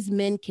these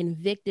men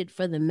convicted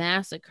for the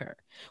massacre,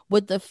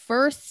 with the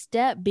first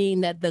step being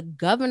that the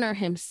governor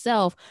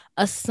himself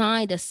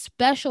assigned a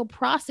special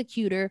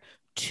prosecutor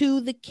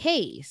to the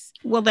case.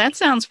 Well, that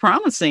sounds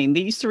promising.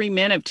 These 3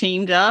 men have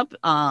teamed up,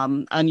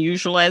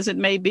 unusual as it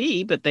may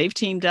be, but they've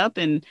teamed up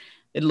and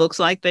it looks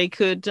like they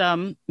could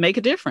make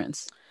a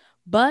difference.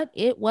 But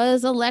it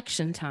was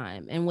election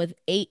time, and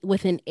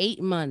within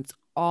 8 months,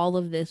 all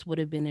of this would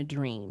have been a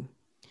dream.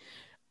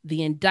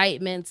 The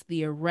indictments,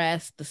 the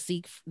arrest, the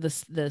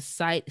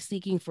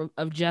seeking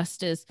of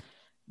justice.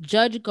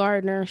 Judge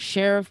Gardner,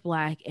 Sheriff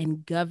Black,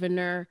 and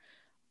Governor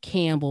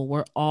Campbell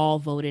were all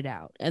voted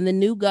out. And the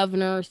new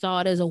governor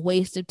saw it as a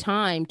waste of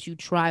time to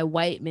try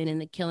white men in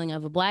the killing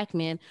of a Black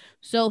man.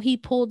 So he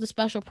pulled the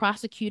special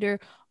prosecutor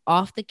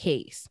off the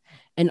case.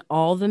 And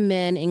all the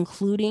men,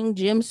 including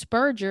Jim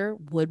Sperger,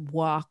 would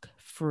walk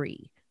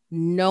free.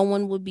 No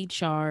one would be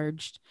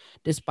charged.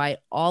 Despite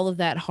all of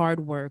that hard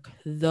work,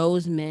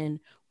 those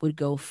men would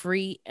go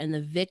free, and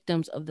the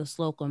victims of the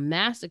Slocum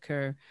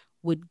Massacre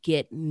would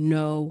get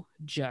no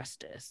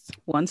justice.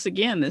 Once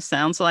again, this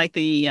sounds like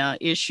the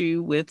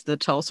issue with the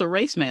Tulsa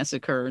Race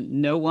Massacre.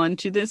 No one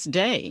to this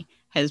day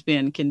has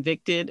been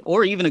convicted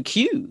or even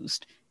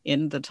accused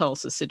in the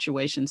Tulsa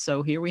situation.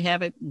 So here we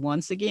have it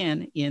once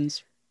again in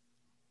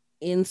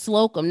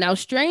Slocum. Now,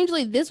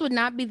 strangely, this would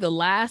not be the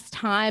last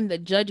time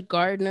that Judge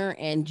Gardner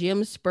and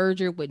Jim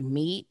Sperger would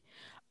meet.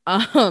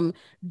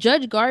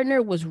 Judge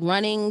Gardner was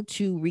running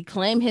to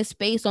reclaim his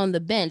space on the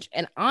bench.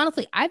 And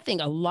honestly, I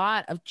think a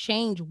lot of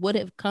change would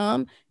have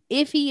come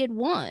if he had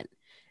won.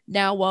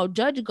 Now, while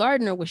Judge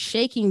Gardner was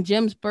shaking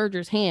Jim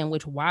Sperger's hand,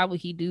 which why would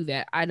he do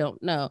that? I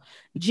don't know.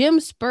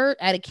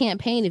 At a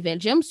campaign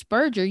event, Jim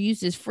Sperger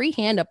used his free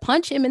hand to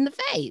punch him in the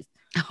face.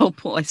 Oh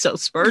boy, so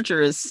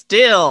Sperger is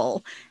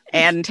still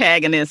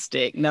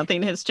antagonistic.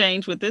 Nothing has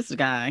changed with this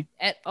guy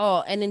at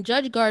all. And in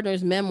Judge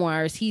Gardner's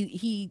memoirs,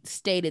 he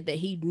stated that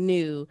he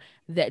knew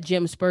that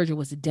Jim Sperger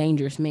was a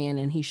dangerous man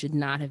and he should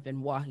not have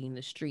been walking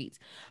the streets.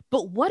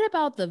 But what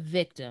about the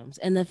victims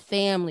and the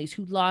families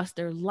who lost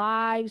their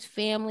lives,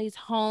 families,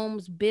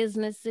 homes,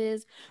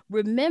 businesses?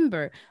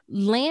 Remember,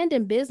 land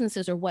and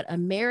businesses are what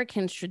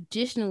Americans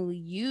traditionally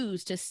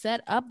use to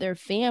set up their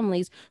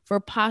families for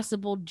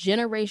possible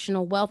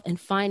generational wealth and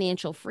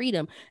financial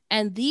freedom.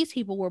 And these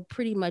people were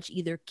pretty much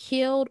either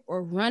killed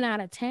or run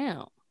out of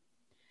town.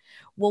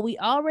 Well, we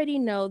already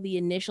know the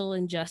initial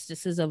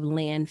injustices of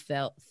land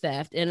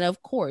theft. And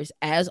of course,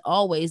 as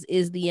always,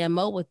 is the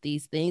MO with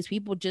these things.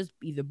 People just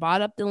either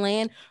bought up the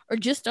land or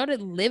just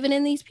started living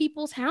in these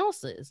people's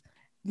houses.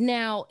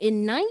 Now,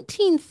 in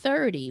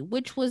 1930,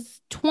 which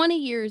was 20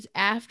 years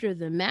after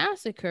the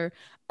massacre,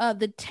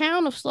 the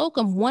town of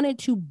Slocum wanted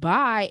to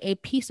buy a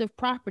piece of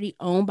property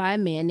owned by a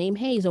man named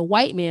Hayes, a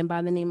white man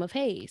by the name of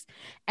Hayes.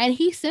 And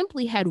he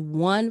simply had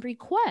one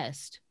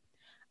request.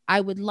 I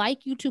would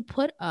like you to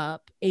put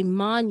up a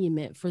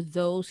monument for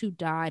those who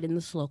died in the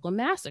Slocum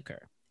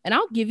Massacre, and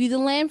I'll give you the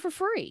land for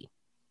free.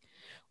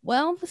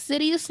 Well, the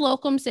city of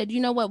Slocum said, you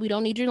know what? We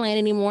don't need your land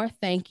anymore.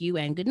 Thank you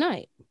and good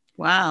night.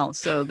 Wow.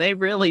 So they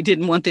really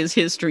didn't want this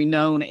history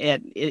known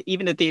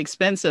even at the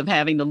expense of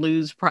having to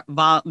lose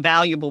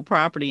valuable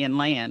property and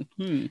land.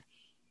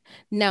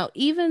 Now,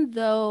 even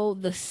though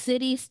the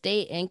city,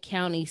 state, and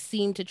county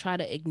seemed to try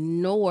to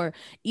ignore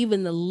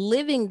even the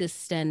living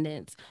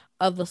descendants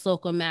of the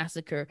Slocum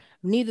Massacre,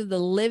 neither the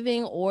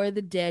living or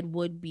the dead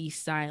would be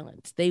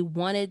silenced. They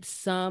wanted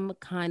some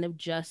kind of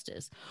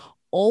justice.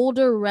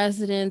 Older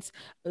residents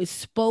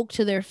spoke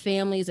to their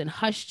families in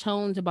hushed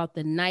tones about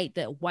the night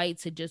that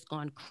whites had just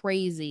gone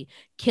crazy,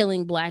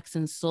 killing Blacks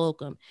in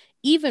Slocum.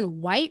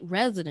 Even white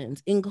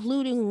residents,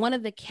 including one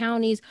of the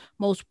county's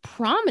most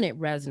prominent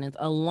residents,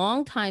 a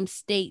longtime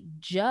state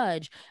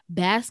judge,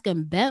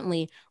 Bascom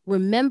Bentley,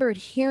 remembered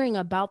hearing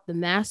about the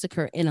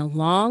massacre in a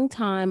long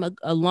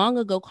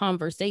ago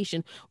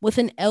conversation with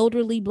an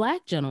elderly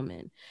Black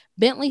gentleman.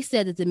 Bentley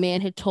said that the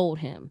man had told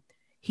him,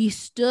 he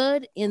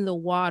stood in the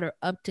water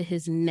up to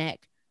his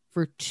neck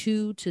for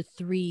 2 to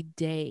 3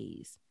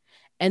 days.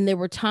 And there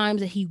were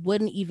times that he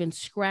wouldn't even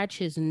scratch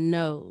his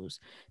nose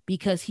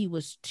because he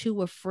was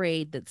too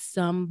afraid that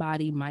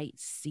somebody might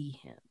see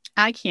him.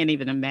 I can't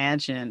even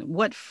imagine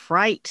what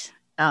fright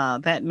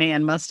that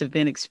man must have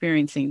been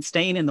experiencing,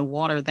 staying in the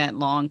water that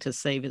long to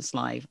save his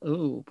life.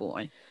 Oh,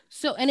 boy.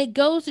 So, and it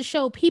goes to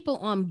show people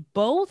on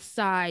both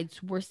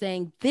sides were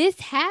saying, this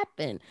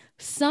happened.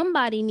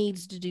 Somebody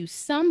needs to do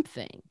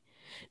something.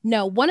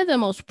 Now, one of the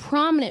most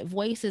prominent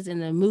voices in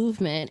the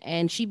movement,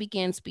 and she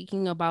began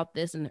speaking about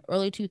this in the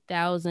early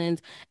 2000s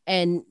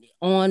and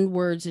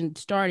onwards and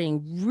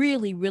starting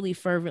really, really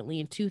fervently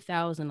in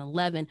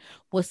 2011,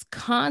 was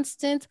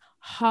Constance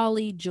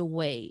Holly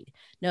Jawade.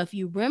 Now, if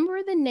you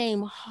remember the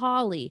name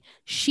Holly,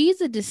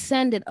 she's a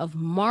descendant of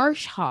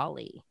Marsh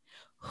Holly,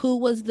 who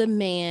was the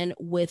man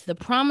with the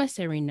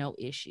promissory note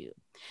issue.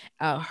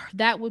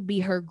 That would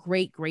be her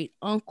great great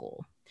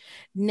uncle.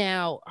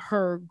 Now,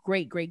 her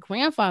great great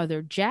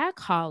grandfather, Jack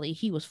Holly,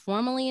 he was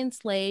formerly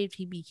enslaved.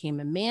 He became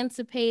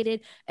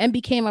emancipated and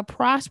became a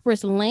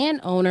prosperous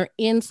landowner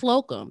in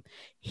Slocum.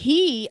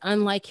 He,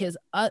 unlike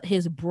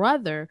his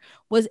brother,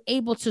 was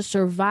able to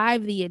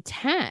survive the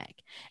attack.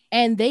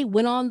 And they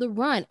went on the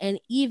run and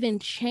even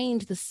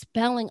changed the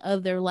spelling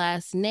of their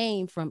last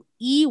name from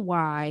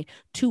EY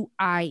to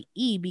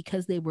IE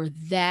because they were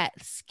that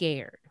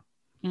scared.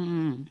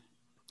 Mm.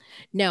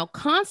 Now,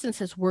 Constance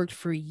has worked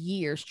for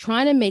years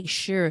trying to make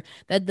sure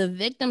that the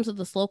victims of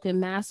the Slocum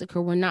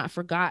massacre were not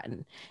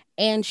forgotten.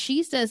 And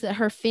she says that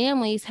her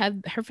family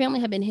have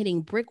been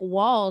hitting brick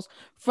walls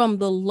from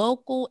the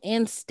local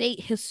and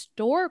state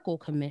historical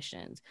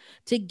commissions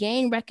to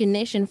gain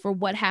recognition for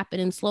what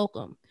happened in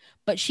Slocum.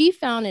 But she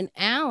found an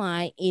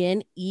ally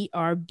in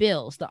E.R.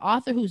 Bills, the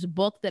author whose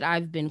book that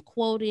I've been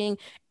quoting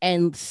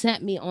and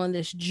sent me on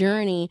this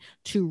journey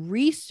to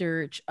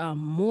research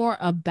more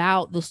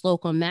about the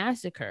Slocum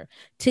massacre.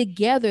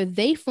 Together,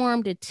 they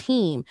formed a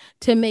team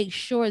to make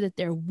sure that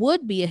there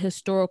would be a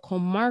historical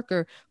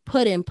marker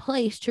put in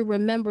place to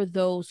remember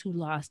those who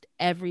lost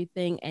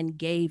everything and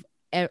gave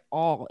it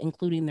all,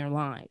 including their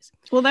lives.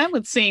 Well, that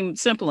would seem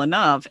simple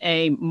enough.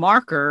 A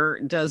marker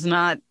does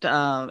not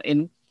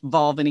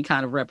involve any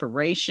kind of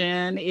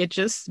reparation. It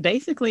just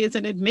basically is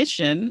an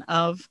admission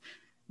of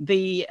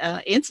the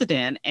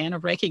incident and a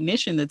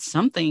recognition that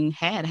something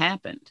had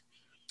happened.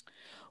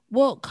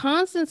 Well,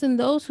 Constance and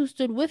those who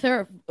stood with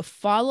her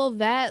follow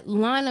that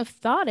line of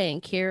thought,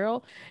 Aunt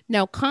Carol.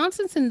 Now,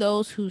 Constance and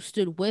those who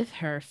stood with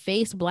her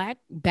faced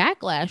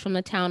backlash from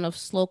the town of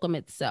Slocum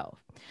itself.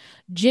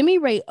 Jimmy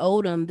Ray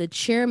Odom, the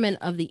chairman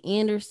of the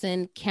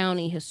Anderson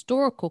County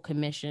Historical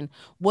Commission,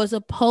 was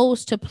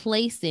opposed to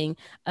placing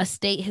a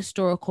state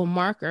historical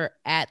marker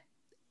at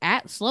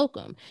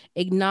Slocum,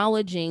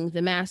 acknowledging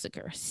the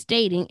massacre,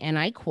 stating, and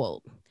I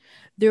quote,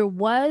 "There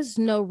was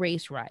no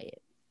race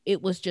riot.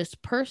 It was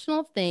just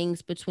personal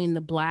things between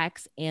the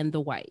blacks and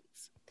the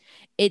whites.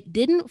 It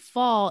didn't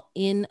fall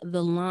in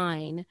the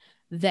line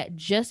that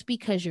just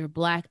because you're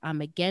black,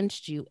 I'm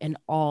against you and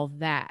all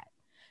that.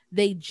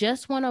 They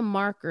just want a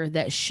marker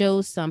that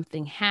shows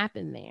something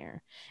happened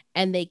there,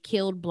 and they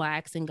killed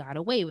blacks and got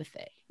away with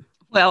it."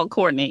 Well,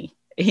 Courtney,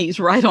 he's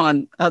right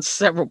on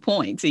several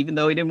points, even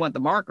though he didn't want the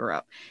marker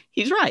up.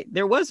 He's right.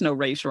 There was no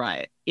race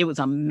riot. It was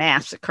a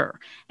massacre.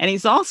 And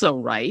he's also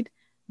right.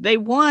 They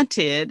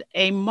wanted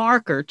a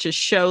marker to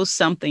show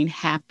something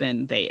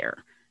happened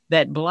there,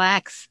 that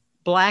Black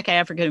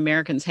African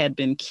Americans had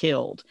been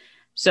killed.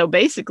 So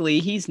basically,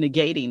 he's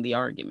negating the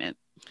argument.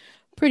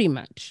 Pretty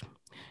much.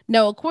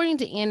 Now, according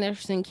to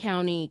Anderson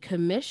County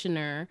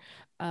Commissioner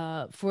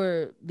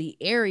for the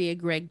area,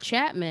 Greg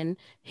Chapman,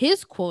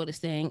 his quote is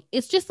saying,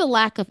 "It's just a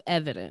lack of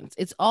evidence.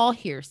 It's all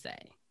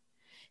hearsay."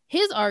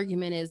 His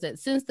argument is that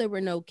since there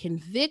were no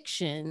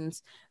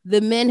convictions,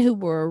 the men who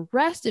were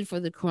arrested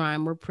for the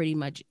crime were pretty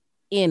much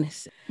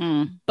innocent.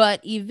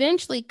 But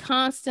eventually,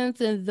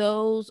 Constance and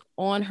those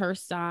on her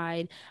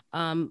side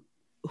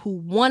who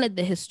wanted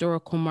the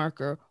historical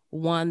marker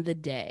won the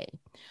day.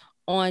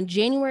 On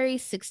January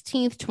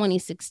 16th,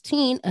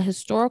 2016, a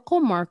historical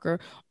marker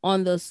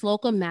on the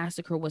Slocum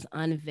massacre was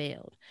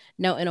unveiled.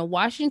 Now, in a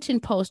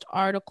Washington Post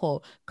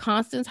article,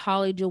 Constance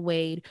Holly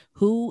Jawade,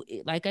 who,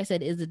 like I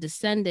said, is a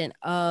descendant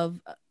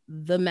of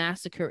the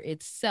massacre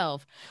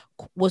itself,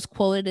 was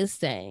quoted as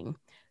saying,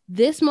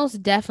 "This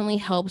most definitely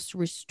helps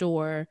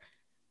restore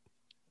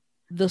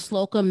the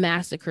Slocum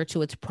massacre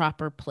to its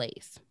proper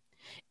place.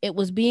 It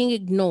was being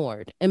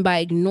ignored, and by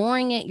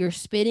ignoring it, you're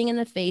spitting in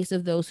the face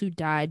of those who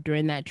died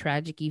during that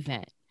tragic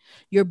event.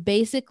 You're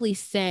basically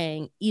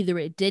saying either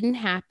it didn't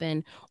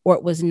happen or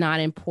it was not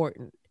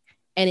important,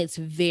 and it's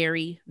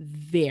very,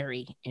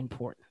 very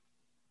important."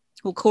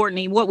 Well,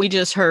 Courtney, what we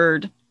just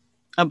heard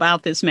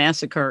about this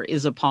massacre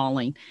is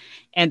appalling.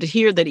 And to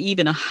hear that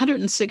even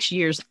 106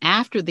 years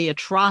after the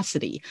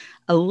atrocity,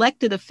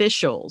 elected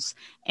officials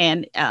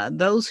and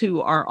those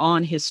who are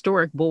on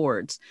historic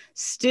boards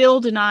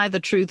still deny the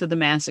truth of the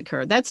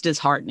massacre, that's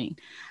disheartening.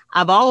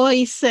 I've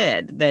always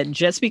said that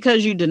just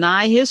because you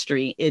deny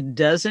history, it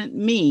doesn't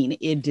mean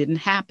it didn't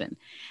happen.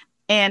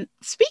 And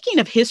speaking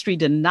of history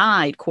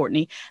denied,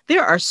 Courtney,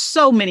 there are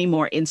so many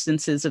more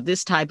instances of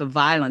this type of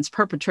violence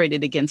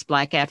perpetrated against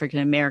Black African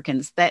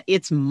Americans that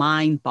it's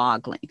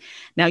mind-boggling.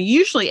 Now,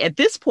 usually at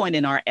this point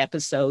in our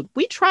episode,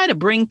 we try to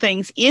bring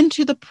things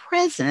into the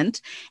present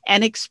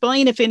and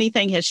explain if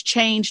anything has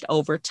changed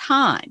over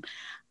time.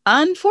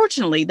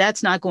 Unfortunately,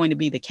 that's not going to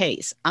be the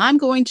case. I'm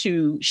going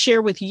to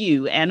share with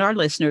you and our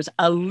listeners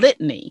a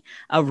litany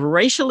of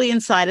racially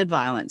incited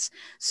violence.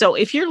 So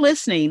if you're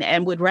listening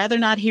and would rather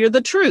not hear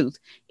the truth,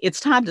 it's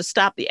time to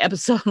stop the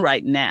episode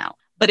right now.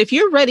 But if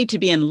you're ready to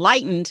be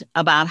enlightened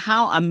about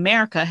how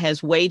America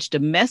has waged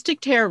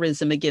domestic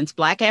terrorism against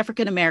Black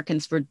African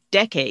Americans for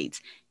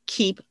decades,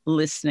 keep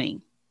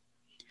listening.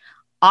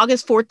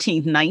 August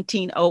 14th,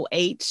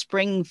 1908,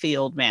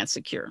 Springfield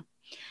Massacre.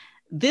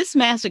 This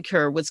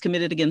massacre was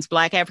committed against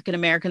Black African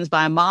Americans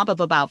by a mob of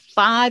about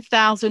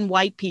 5,000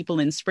 white people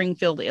in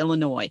Springfield,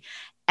 Illinois.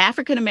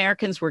 African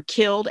Americans were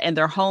killed and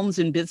their homes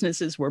and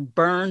businesses were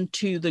burned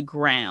to the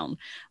ground.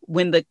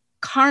 When the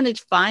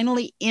carnage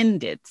finally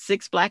ended,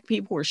 6 Black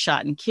people were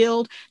shot and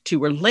killed, 2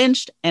 were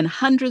lynched, and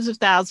hundreds of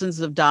thousands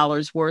of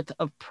dollars worth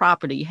of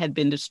property had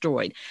been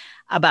destroyed.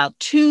 About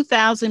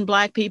 2,000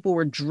 Black people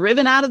were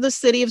driven out of the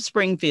city of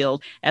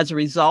Springfield as a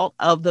result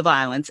of the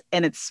violence,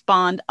 and it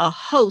spawned a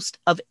host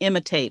of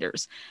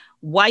imitators.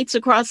 Whites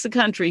across the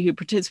country who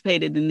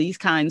participated in these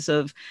kinds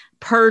of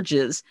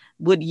purges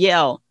would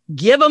yell,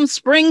 "Give them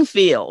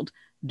Springfield,"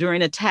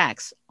 during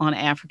attacks on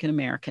African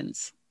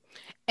Americans.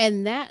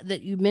 And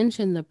that you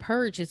mentioned, The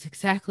Purge, is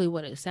exactly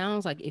what it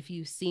sounds like if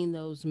you've seen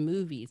those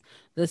movies.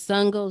 The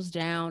sun goes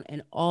down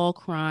and all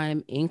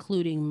crime,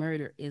 including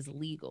murder, is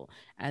legal.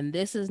 And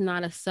this is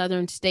not a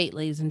southern state,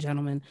 ladies and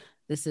gentlemen.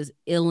 This is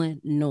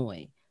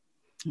Illinois.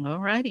 All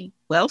righty.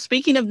 Well,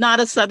 speaking of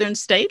not a southern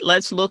state,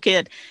 let's look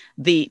at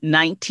the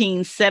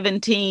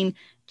 1917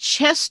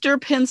 Chester,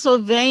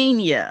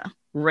 Pennsylvania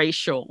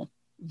racial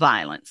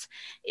violence.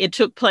 It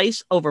took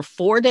place over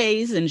 4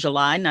 days in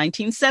July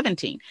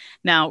 1917.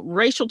 Now,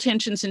 racial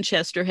tensions in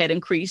Chester had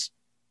increased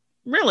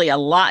really a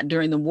lot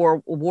during the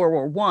World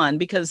War I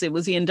because it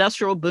was the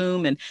industrial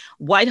boom and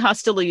white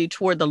hostility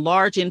toward the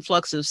large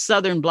influx of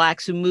Southern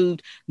Blacks who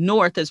moved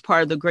north as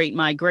part of the Great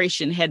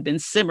Migration had been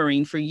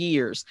simmering for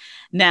years.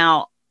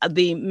 Now,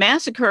 the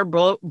massacre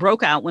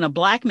broke out when a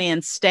Black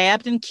man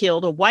stabbed and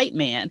killed a white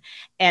man,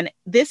 and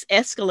this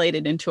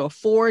escalated into a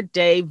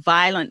 4-day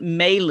violent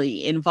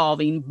melee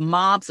involving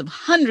mobs of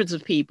hundreds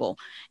of people,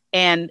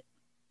 and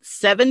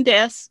 7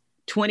 deaths,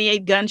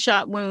 28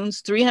 gunshot wounds,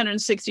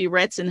 360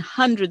 arrests, and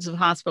hundreds of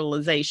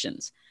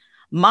hospitalizations.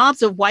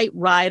 Mobs of white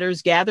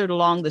rioters gathered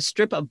along the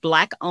strip of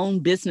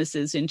Black-owned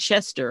businesses in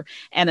Chester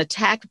and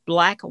attacked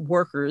Black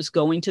workers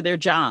going to their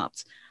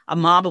jobs. A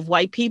mob of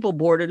white people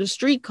boarded a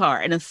streetcar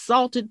and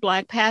assaulted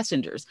Black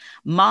passengers.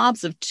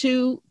 Mobs of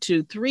 200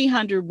 to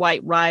 300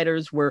 white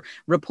rioters were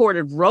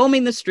reported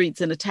roaming the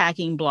streets and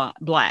attacking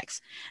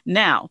Blacks.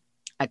 Now,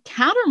 a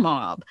counter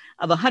mob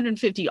of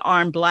 150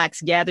 armed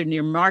Blacks gathered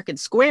near Market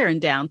Square in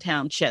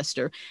downtown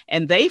Chester,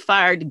 and they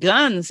fired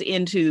guns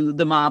into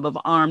the mob of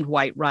armed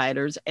white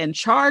rioters and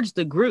charged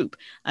the group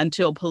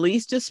until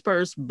police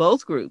dispersed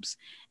both groups.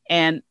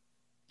 And,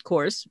 of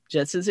course,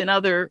 just as in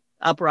other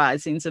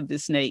uprisings of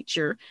this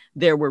nature,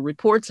 there were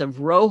reports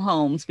of row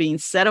homes being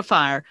set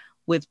afire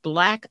with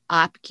Black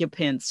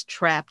occupants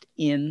trapped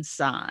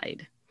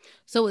inside.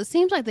 So it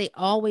seems like they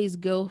always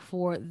go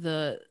for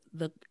the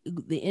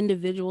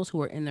individuals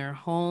who are in their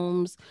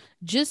homes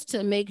just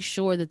to make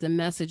sure that the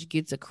message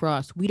gets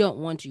across. We don't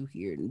want you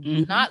here.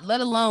 Mm-hmm. Not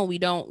let alone we're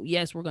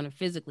going to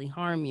physically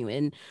harm you.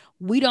 And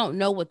we don't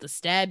know what the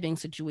stabbing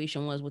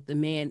situation was with the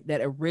man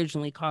that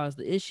originally caused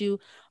the issue.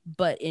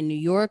 But in New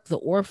York, the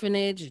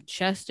orphanage,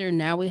 Chester,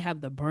 now we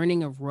have the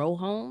burning of row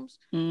homes.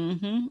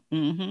 Mm-hmm,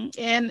 mm-hmm.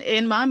 And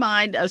in my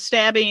mind, a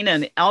stabbing,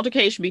 an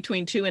altercation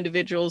between 2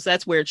 individuals,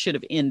 that's where it should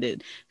have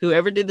ended.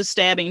 Whoever did the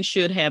stabbing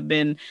should have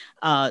been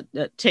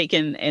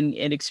taken and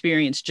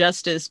experienced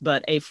justice.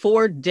 But a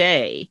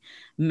 4-day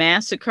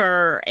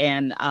massacre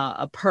and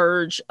a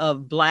purge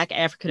of Black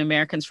African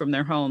Americans from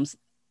their homes,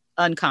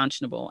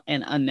 unconscionable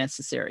and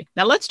unnecessary.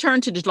 Now let's turn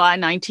to July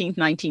 19th,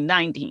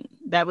 1919.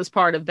 That was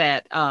part of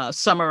that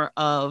summer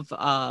of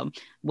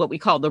what we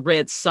call the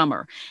Red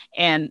Summer.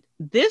 And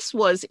this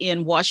was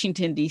in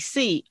Washington,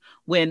 D.C.,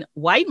 when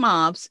white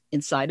mobs,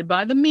 incited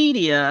by the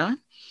media,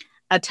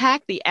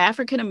 attacked the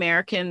African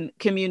American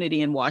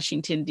community in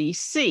Washington,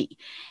 D.C.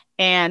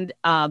 And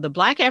the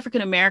Black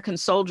African American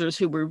soldiers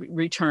who were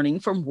returning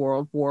from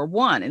World War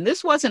I. And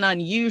this wasn't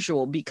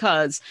unusual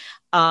because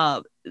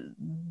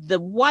the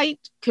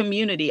white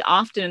community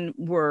often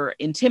were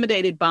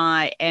intimidated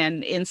by,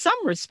 and in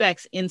some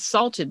respects,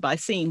 insulted by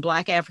seeing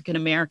Black African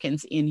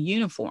Americans in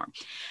uniform.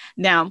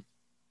 Now,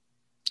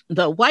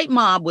 the white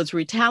mob was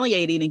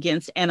retaliating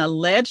against an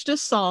alleged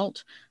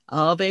assault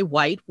of a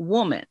white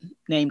woman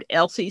named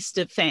Elsie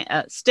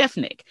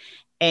Stefanik.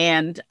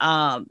 and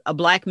a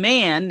Black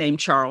man named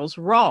Charles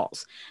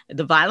Rawls.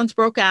 The violence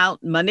broke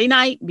out Monday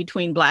night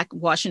between Black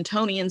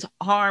Washingtonians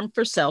armed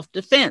for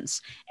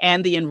self-defense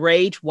and the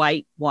enraged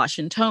white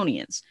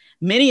Washingtonians.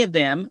 Many of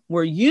them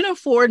were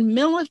uniformed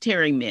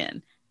military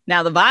men.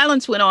 Now, the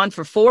violence went on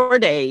for 4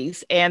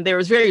 days, and there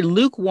was very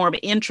lukewarm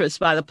interest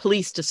by the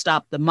police to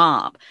stop the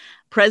mob.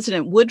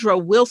 President Woodrow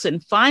Wilson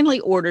finally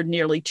ordered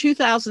nearly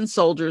 2,000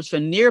 soldiers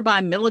from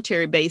nearby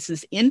military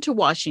bases into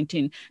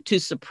Washington to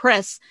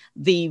suppress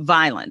the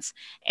violence.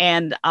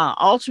 And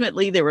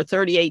ultimately, there were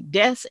 38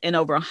 deaths and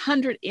over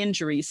 100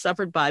 injuries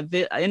suffered by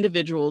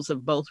individuals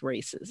of both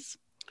races.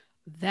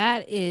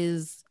 That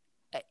is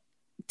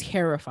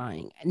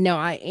terrifying. Now,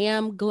 I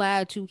am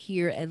glad to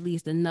hear at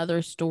least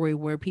another story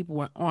where people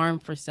were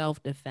armed for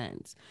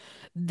self-defense.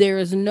 There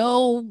is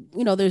no,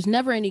 there's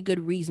never any good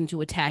reason to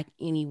attack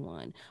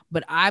anyone,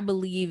 but I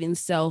believe in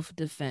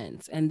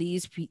self-defense, and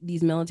these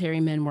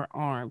military men were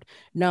armed.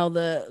 Now,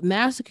 the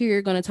massacre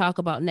you're going to talk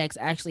about next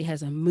actually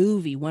has a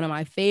movie, one of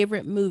my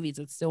favorite movies.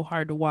 It's still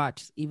hard to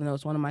watch, even though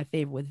it's one of my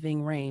favorite, with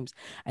Ving Rhames.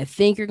 I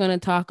think you're going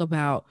to talk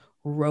about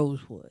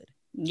Rosewood.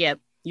 Yep,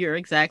 you're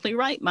exactly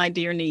right, my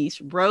dear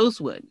niece.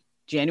 Rosewood,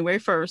 January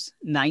 1st,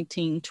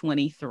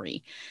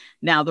 1923.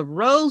 Now, the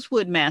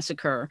Rosewood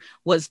Massacre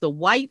was the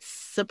white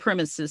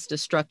supremacist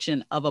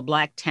destruction of a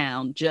Black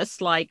town,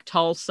 just like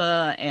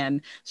Tulsa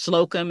and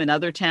Slocum and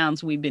other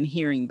towns we've been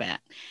hearing about.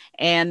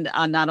 And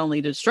not only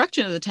the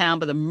destruction of the town,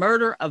 but the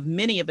murder of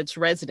many of its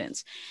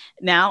residents.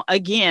 Now,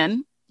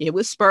 again, it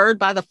was spurred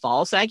by the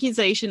false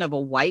accusation of a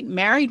white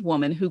married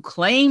woman who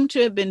claimed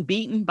to have been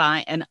beaten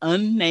by an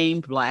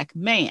unnamed Black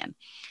man.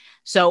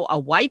 So a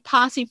white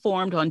posse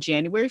formed on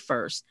January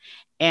 1st,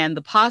 and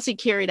the posse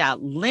carried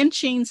out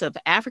lynchings of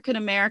African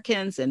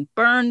Americans and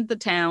burned the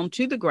town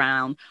to the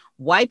ground,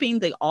 wiping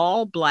the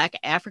all-Black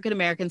African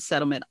American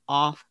settlement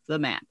off the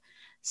map.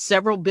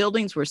 Several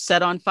buildings were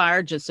set on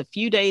fire just a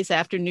few days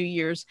after New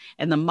Year's,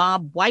 and the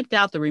mob wiped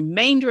out the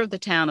remainder of the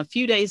town a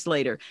few days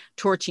later,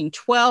 torching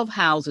 12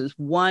 houses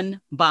one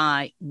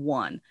by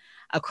one.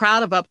 A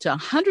crowd of up to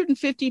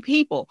 150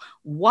 people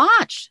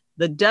watched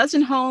the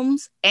dozen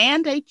homes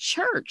and a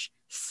church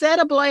set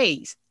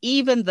ablaze.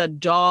 Even the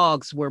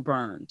dogs were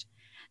burned.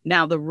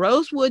 Now, the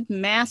Rosewood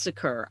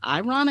Massacre,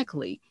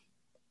 ironically,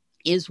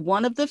 is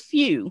one of the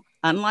few,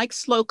 unlike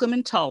Slocum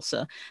and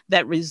Tulsa,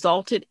 that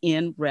resulted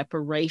in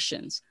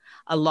reparations.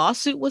 A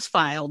lawsuit was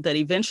filed that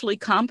eventually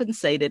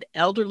compensated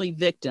elderly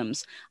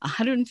victims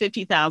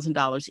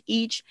 $150,000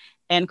 each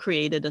and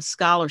created a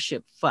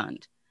scholarship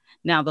fund.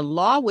 Now, the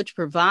law, which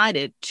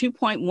provided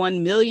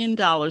 $2.1 million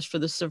for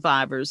the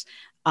survivors,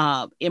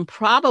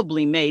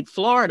 improbably made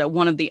Florida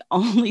one of the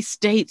only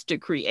states to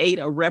create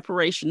a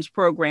reparations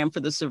program for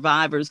the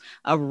survivors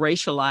of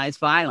racialized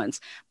violence,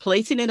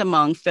 placing it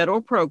among federal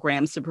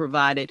programs that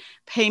provided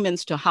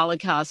payments to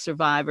Holocaust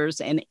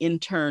survivors and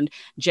interned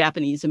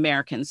Japanese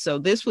Americans. So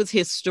this was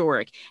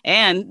historic,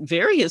 and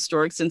very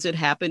historic since it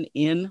happened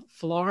in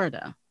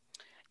Florida.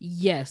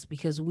 Yes,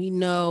 because we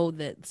know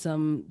that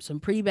some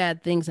pretty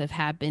bad things have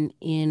happened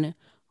in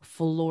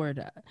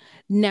Florida.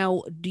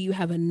 Now, do you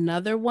have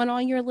another one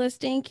on your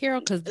listing, Carol?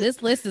 Because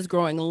this list is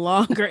growing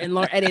longer and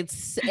longer, and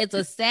it's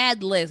a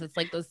sad list. It's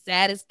like the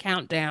saddest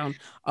countdown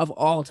of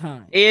all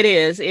time. It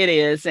is.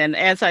 And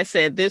as I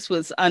said, this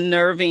was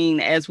unnerving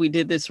as we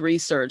did this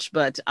research.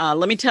 But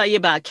let me tell you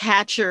about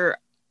Catcher,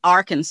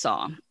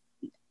 Arkansas.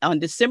 On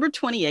December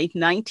 28,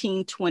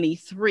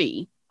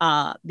 1923,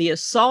 the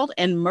assault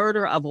and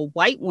murder of a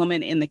white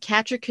woman in the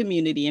Catcher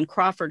community in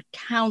Crawford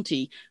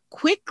County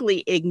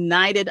quickly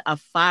ignited a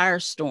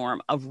firestorm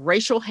of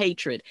racial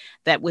hatred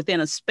that within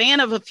a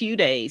span of a few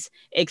days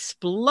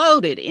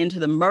exploded into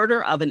the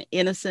murder of an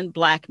innocent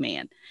Black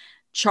man.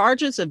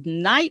 Charges of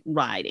night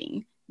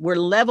riding were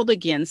leveled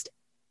against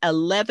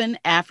 11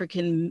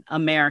 African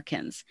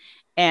Americans,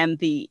 and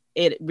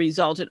it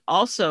resulted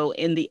also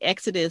in the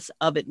exodus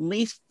of at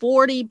least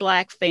 40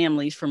 Black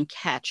families from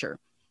Catcher.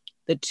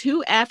 The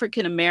 2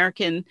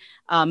 African-American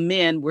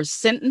men were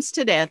sentenced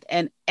to death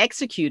and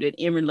executed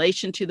in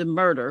relation to the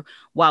murder,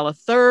 while a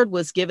third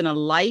was given a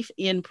life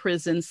in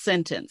prison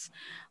sentence.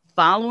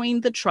 Following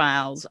the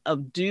trials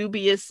of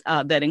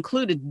that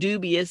included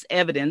dubious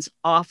evidence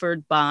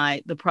offered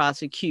by the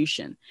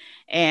prosecution.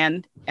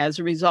 And as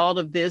a result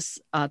of this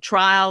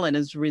trial and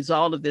as a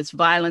result of this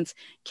violence,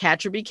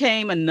 Catcher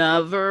became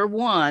another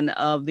one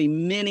of the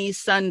many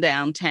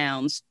sundown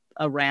towns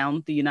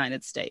around the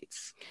United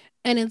States.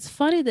 And it's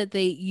funny that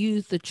they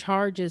use the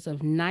charges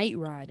of night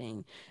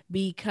riding,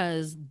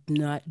 because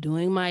not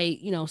doing my,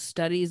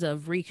 studies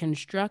of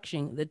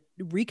Reconstruction,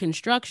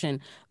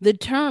 the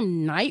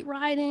term night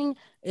riding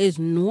is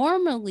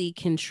normally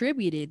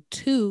contributed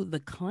to the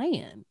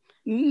Klan.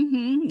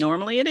 Mm-hmm.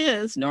 Normally it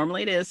is.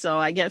 So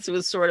I guess it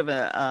was sort of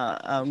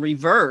a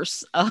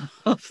reverse of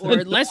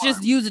or let's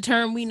just use a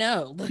term we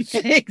know.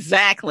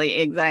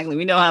 Exactly.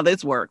 We know how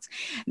this works.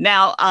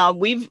 Now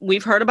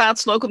we've heard about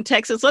Slocum,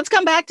 Texas. Let's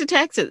come back to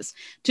Texas,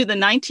 to the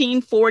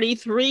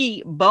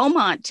 1943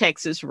 Beaumont,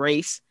 Texas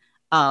race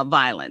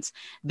violence.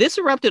 This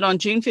erupted on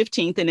June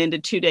 15th and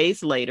ended 2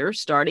 days later.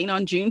 Starting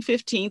on June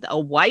 15th, a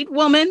white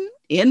woman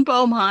in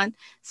Beaumont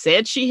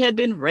said she had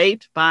been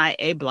raped by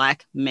a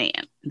Black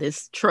man.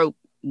 This trope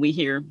we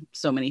hear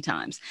so many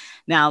times.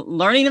 Now,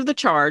 learning of the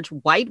charge,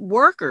 white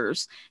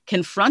workers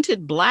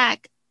confronted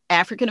Black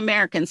African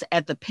Americans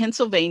at the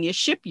Pennsylvania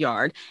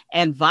shipyard,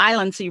 and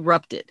violence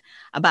erupted.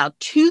 About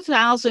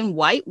 2,000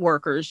 white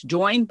workers,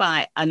 joined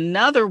by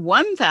another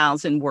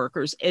 1,000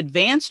 workers,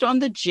 advanced on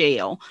the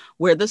jail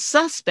where the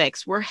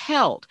suspects were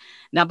held.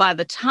 Now, by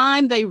the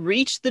time they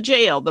reached the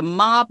jail, the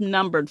mob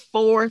numbered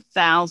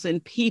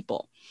 4,000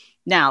 people.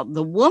 Now,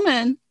 the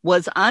woman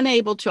was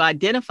unable to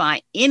identify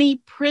any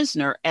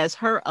prisoner as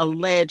her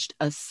alleged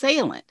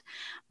assailant.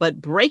 But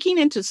breaking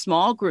into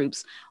small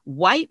groups,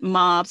 white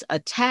mobs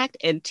attacked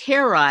and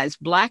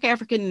terrorized Black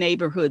African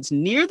neighborhoods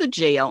near the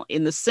jail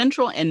in the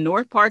central and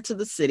north parts of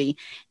the city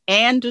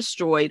and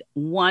destroyed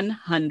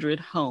 100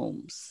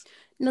 homes.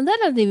 Now, that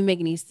doesn't even make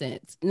any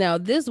sense. Now,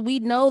 we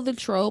know the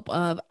trope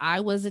of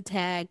I was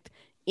attacked,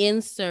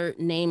 insert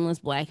nameless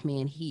Black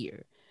man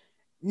here.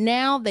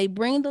 Now they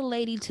bring the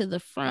lady to the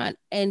front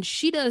and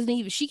she can't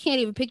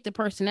even pick the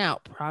person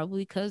out,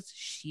 probably because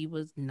she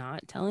was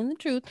not telling the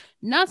truth.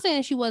 Not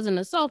saying she wasn't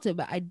assaulted,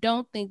 but I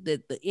don't think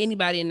that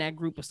anybody in that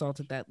group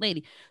assaulted that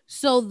lady.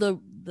 So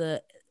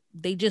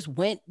they just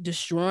went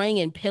destroying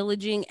and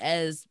pillaging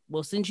as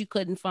well. Since you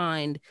couldn't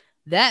find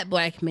that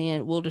Black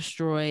man, we'll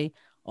destroy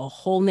a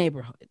whole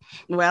neighborhood.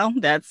 Well,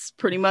 that's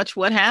pretty much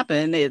what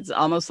happened. It's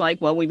almost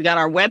like, well, we've got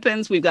our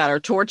weapons, we've got our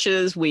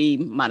torches, we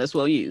might as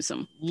well use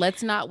them.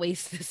 Let's not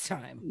waste this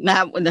time.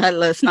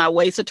 Let's not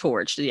waste a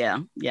torch.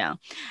 Yeah.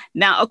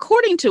 Now,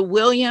 according to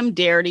William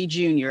Darity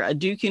Jr., a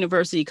Duke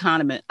University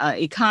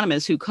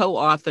economist who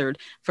co-authored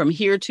From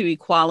Here to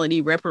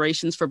Equality,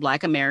 Reparations for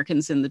Black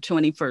Americans in the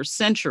 21st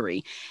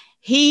Century,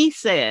 he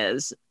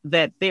says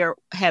that there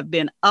have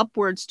been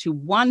upwards to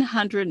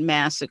 100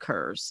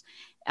 massacres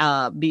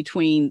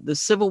between the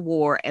Civil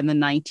War and the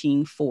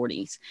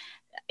 1940s.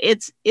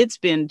 It's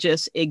been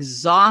just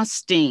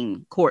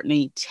exhausting,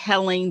 Courtney,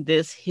 telling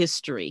this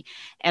history.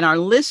 And our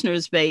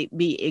listeners may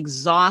be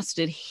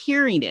exhausted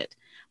hearing it,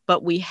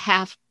 but we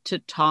have to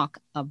talk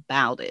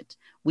about it.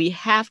 We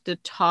have to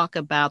talk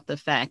about the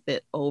fact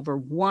that over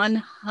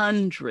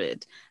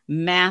 100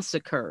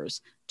 massacres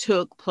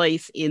took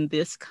place in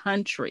this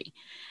country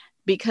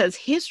because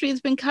history has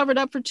been covered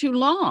up for too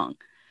long.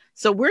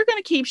 So we're going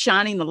to keep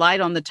shining the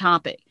light on the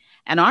topic.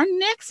 And our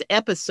next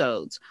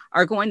episodes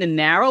are going to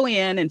narrow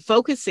in and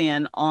focus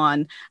in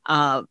on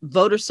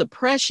voter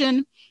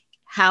suppression,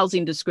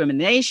 housing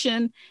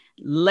discrimination,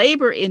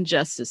 labor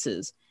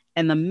injustices,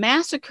 and the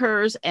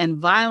massacres and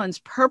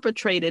violence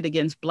perpetrated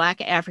against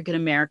Black African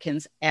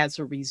Americans as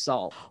a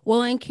result.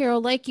 Well, and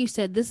Carol, like you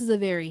said, this is a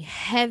very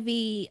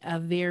heavy, a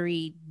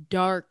very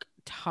dark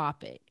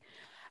topic.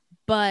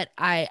 But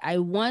I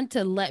want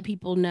to let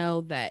people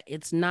know that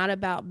it's not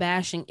about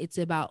bashing. It's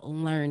about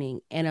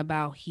learning and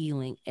about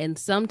healing. And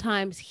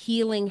sometimes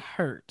healing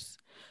hurts.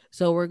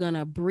 So we're going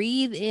to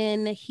breathe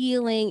in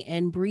healing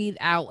and breathe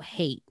out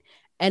hate.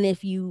 And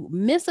if you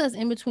miss us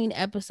in between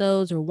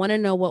episodes or want to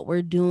know what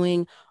we're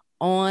doing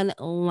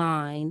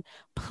online,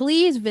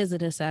 please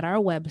visit us at our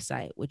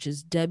website, which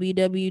is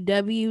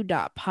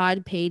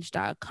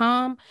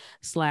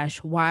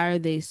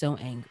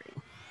www.podpage.com/whyaretheyssoangry.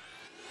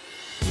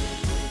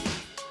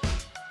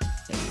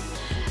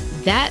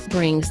 That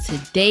brings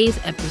today's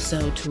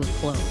episode to a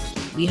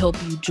close. We hope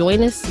you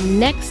join us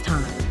next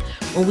time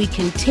when we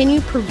continue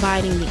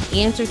providing the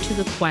answer to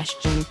the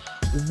question,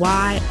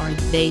 why are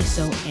they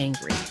so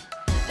angry?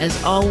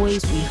 As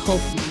always, we hope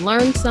you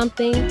learned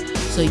something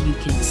so you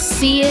can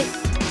see it,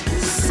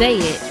 say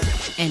it,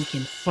 and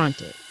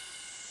confront it.